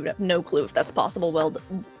 She would have no clue if that's possible.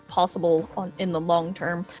 In the long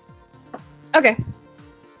term. Okay.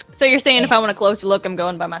 So you're saying if I want a closer look, I'm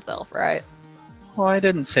going by myself, right? Well, I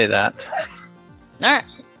didn't say that. All right.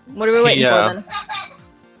 What are we waiting for then?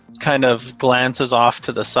 Kind of glances off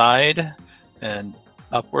to the side and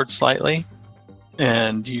upward slightly,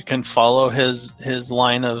 and you can follow his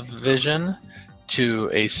line of vision to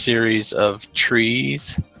a series of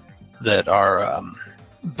trees that are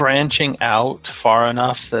branching out far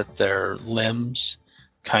enough that their limbs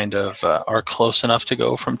kind of are close enough to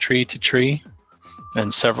go from tree to tree.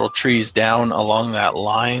 And several trees down along that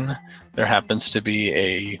line, there happens to be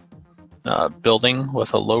a building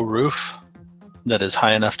with a low roof that is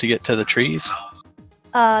high enough to get to the trees.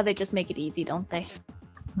 They just make it easy, don't they?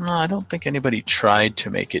 No, I don't think anybody tried to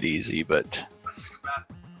make it easy, but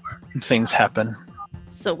things happen.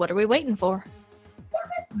 So what are we waiting for?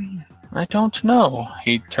 I don't know.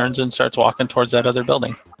 He turns and starts walking towards that other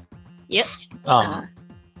building. Yep.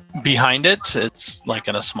 Behind it, it's like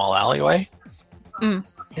in a small alleyway. Mm.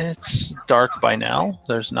 It's dark by now.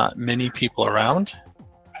 There's not many people around.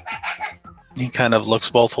 He kind of looks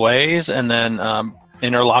both ways and then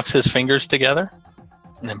interlocks his fingers together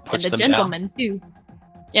and then puts and the them gentleman, down. too.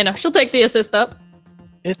 You know, she'll take the assist up.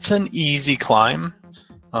 It's an easy climb.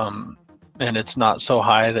 And it's not so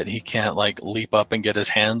high that he can't like leap up and get his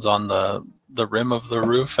hands on the rim of the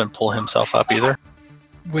roof and pull himself up either.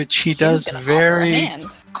 Which he does very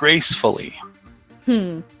gracefully.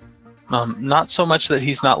 Not so much that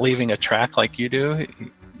he's not leaving a track like you do.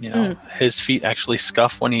 You know, his feet actually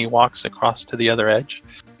scuff when he walks across to the other edge.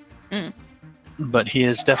 But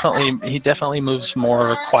he definitely moves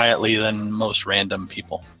more quietly than most random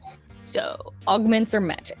people. So, augments or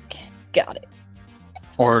magic. Got it.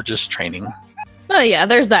 Or just training. Oh yeah,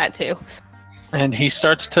 there's that too. And he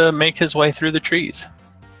starts to make his way through the trees.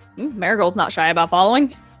 Marigold's not shy about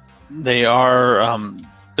following. They are,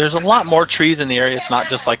 there's a lot more trees in the area. It's not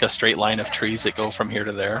just like a straight line of trees that go from here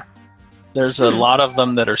to there. There's a lot of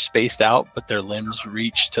them that are spaced out, but their limbs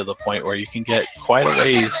reach to the point where you can get quite a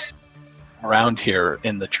ways around here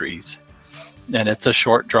in the trees. And it's a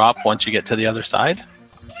short drop once you get to the other side.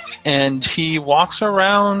 And he walks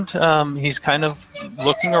around, he's kind of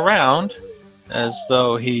looking around as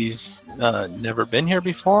though he's never been here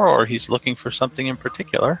before, or he's looking for something in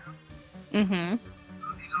particular. Mm-hmm.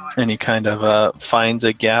 And he kind of finds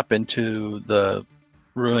a gap into the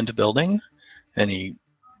ruined building, and he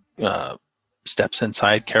steps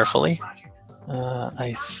inside carefully.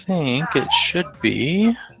 I think it should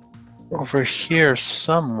be over here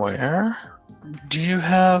somewhere. Do you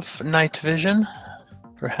have night vision?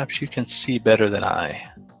 Perhaps you can see better than I.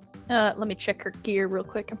 Let me check her gear real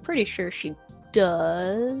quick. I'm pretty sure she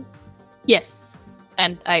does. Yes.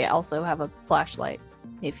 And I also have a flashlight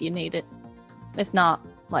if you need it. It's not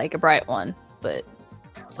like a bright one, but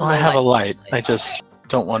it's I have a light. flashlight. I just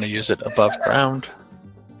don't want to use it above ground.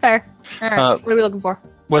 Fair. All right. What are we looking for?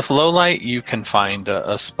 With low light, you can find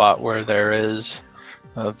a spot where there is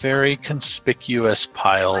a very conspicuous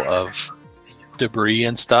pile of debris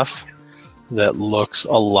and stuff that looks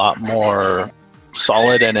a lot more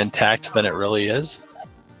solid and intact than it really is.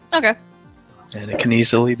 Okay. And it can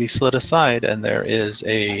easily be slid aside, and there is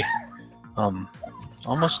a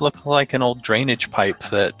almost look like an old drainage pipe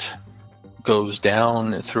that goes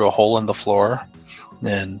down through a hole in the floor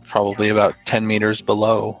and probably about 10 meters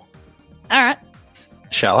below. All right.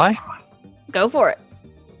 Shall I? Go for it.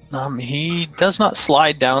 He does not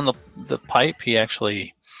slide down the pipe. He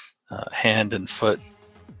actually hand and foot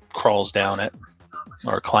crawls down it,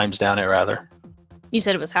 or climbs down it rather. You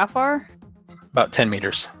said it was how far? About 10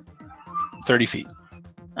 meters. 30 feet.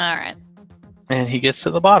 All right. And he gets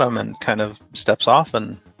to the bottom and kind of steps off,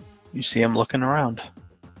 and you see him looking around.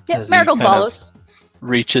 Yeah, as he Marigold kind of follows.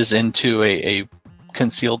 reaches into a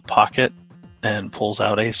concealed pocket and pulls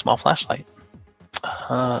out a small flashlight.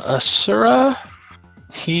 Asura,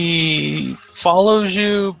 he follows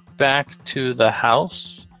you back to the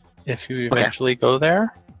house if you eventually go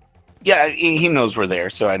there. Yeah, he knows we're there,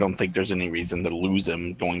 so I don't think there's any reason to lose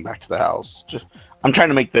him going back to the house. I'm trying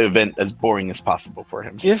to make the event as boring as possible for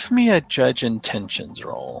him. Give me a judge intentions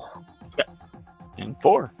roll. And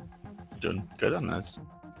 4. Doing good on this.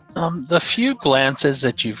 The few glances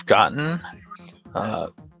that you've gotten,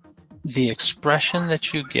 the expression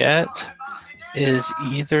that you get is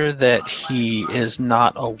either that he is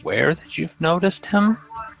not aware that you've noticed him,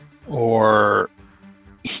 or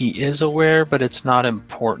he is aware, but it's not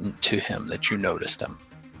important to him that you noticed him.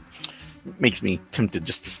 Makes me tempted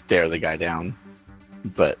just to stare the guy down,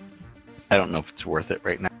 but I don't know if it's worth it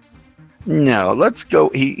right now. No, let's go.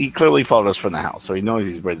 He clearly followed us from the house, so he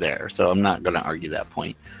knows we're there, so I'm not going to argue that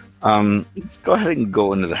point. Let's go ahead and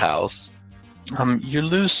go into the house. You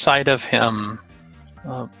lose sight of him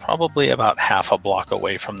probably about half a block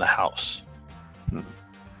away from the house.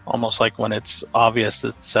 Almost like when it's obvious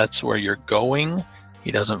that that's where you're going, he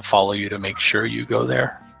doesn't follow you to make sure you go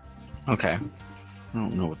there. Okay. I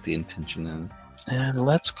don't know what the intention is. And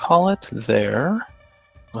let's call it there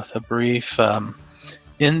with a brief...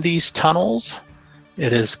 in these tunnels,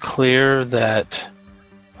 it is clear that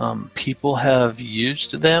people have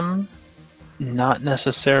used them, not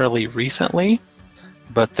necessarily recently,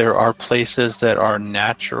 but there are places that are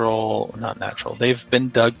not natural. They've been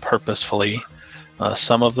dug purposefully.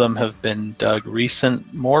 Some of them have been dug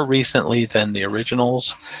more recently than the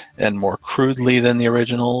originals and more crudely than the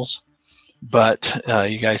originals. But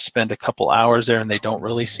you guys spend a couple hours there and they don't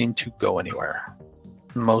really seem to go anywhere.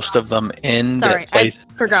 Most of them end Sorry, at places.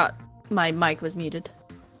 I forgot my mic was muted.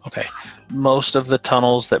 Okay. Most of the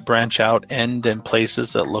tunnels that branch out end in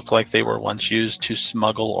places that look like they were once used to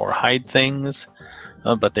smuggle or hide things,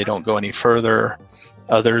 but they don't go any further.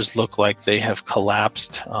 Others look like they have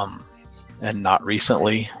collapsed, and not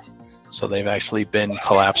recently. So they've actually been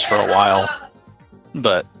collapsed for a while.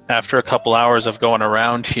 But after a couple hours of going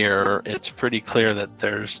around here, it's pretty clear that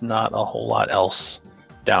there's not a whole lot else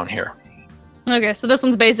down here. Okay, so this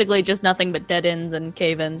one's basically just nothing but dead ends and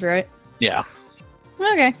cave-ins, right? Yeah.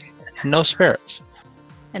 Okay. And no spirits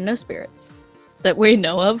And no spirits that we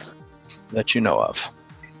know of. that you know of.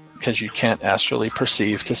 Because you can't astrally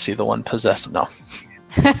perceive to see the one possessed. No.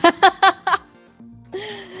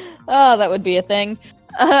 Oh, that would be a thing.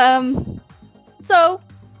 So,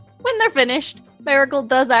 when they're finished, Marigold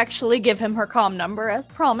does actually give him her comm number as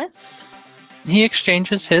promised. He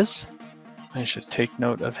exchanges his I should take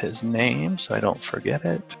note of his name so I don't forget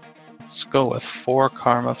it. Let's go with 4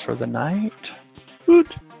 karma for the night.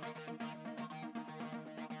 Woot.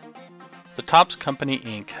 The Topps Company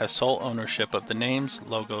Inc. has sole ownership of the names,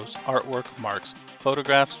 logos, artwork, marks,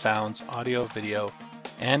 photographs, sounds, audio, video,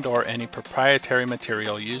 and/or any proprietary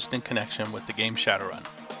material used in connection with the game Shadowrun.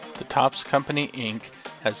 The Topps Company Inc.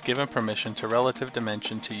 has given permission to Relative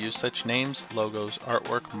Dimension to use such names, logos,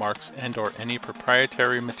 artwork, marks, and/or any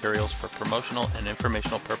proprietary materials for promotional and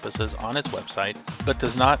informational purposes on its website, but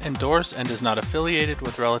does not endorse and is not affiliated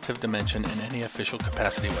with Relative Dimension in any official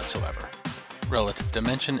capacity whatsoever. Relative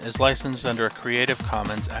Dimension is licensed under a Creative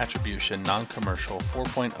Commons Attribution Non-Commercial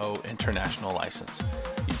 4.0 International License.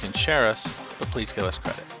 You can share us, but please give us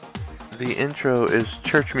credit. The intro is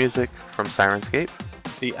church music from Sirenscape.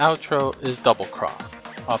 The outro is Double Cross,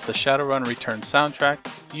 off the Shadowrun Return soundtrack,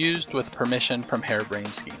 used with permission from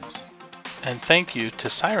Harebrained Schemes. And thank you to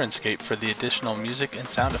Sirenscape for the additional music and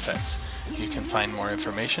sound effects. You can find more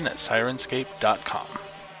information at Sirenscape.com.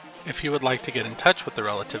 If you would like to get in touch with the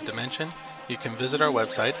Relative Dimension, you can visit our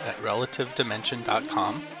website at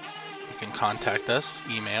RelativeDimension.com. You can contact us,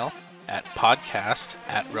 email, at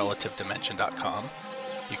podcast@RelativeDimension.com.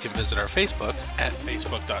 You can visit our Facebook at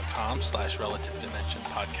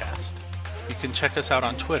facebook.com/RelativeDimensionPodcast. You can check us out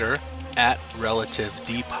on Twitter at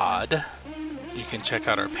RelativeDpod. You can check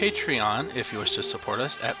out our Patreon if you wish to support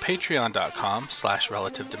us at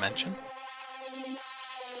patreon.com/RelativeDimension.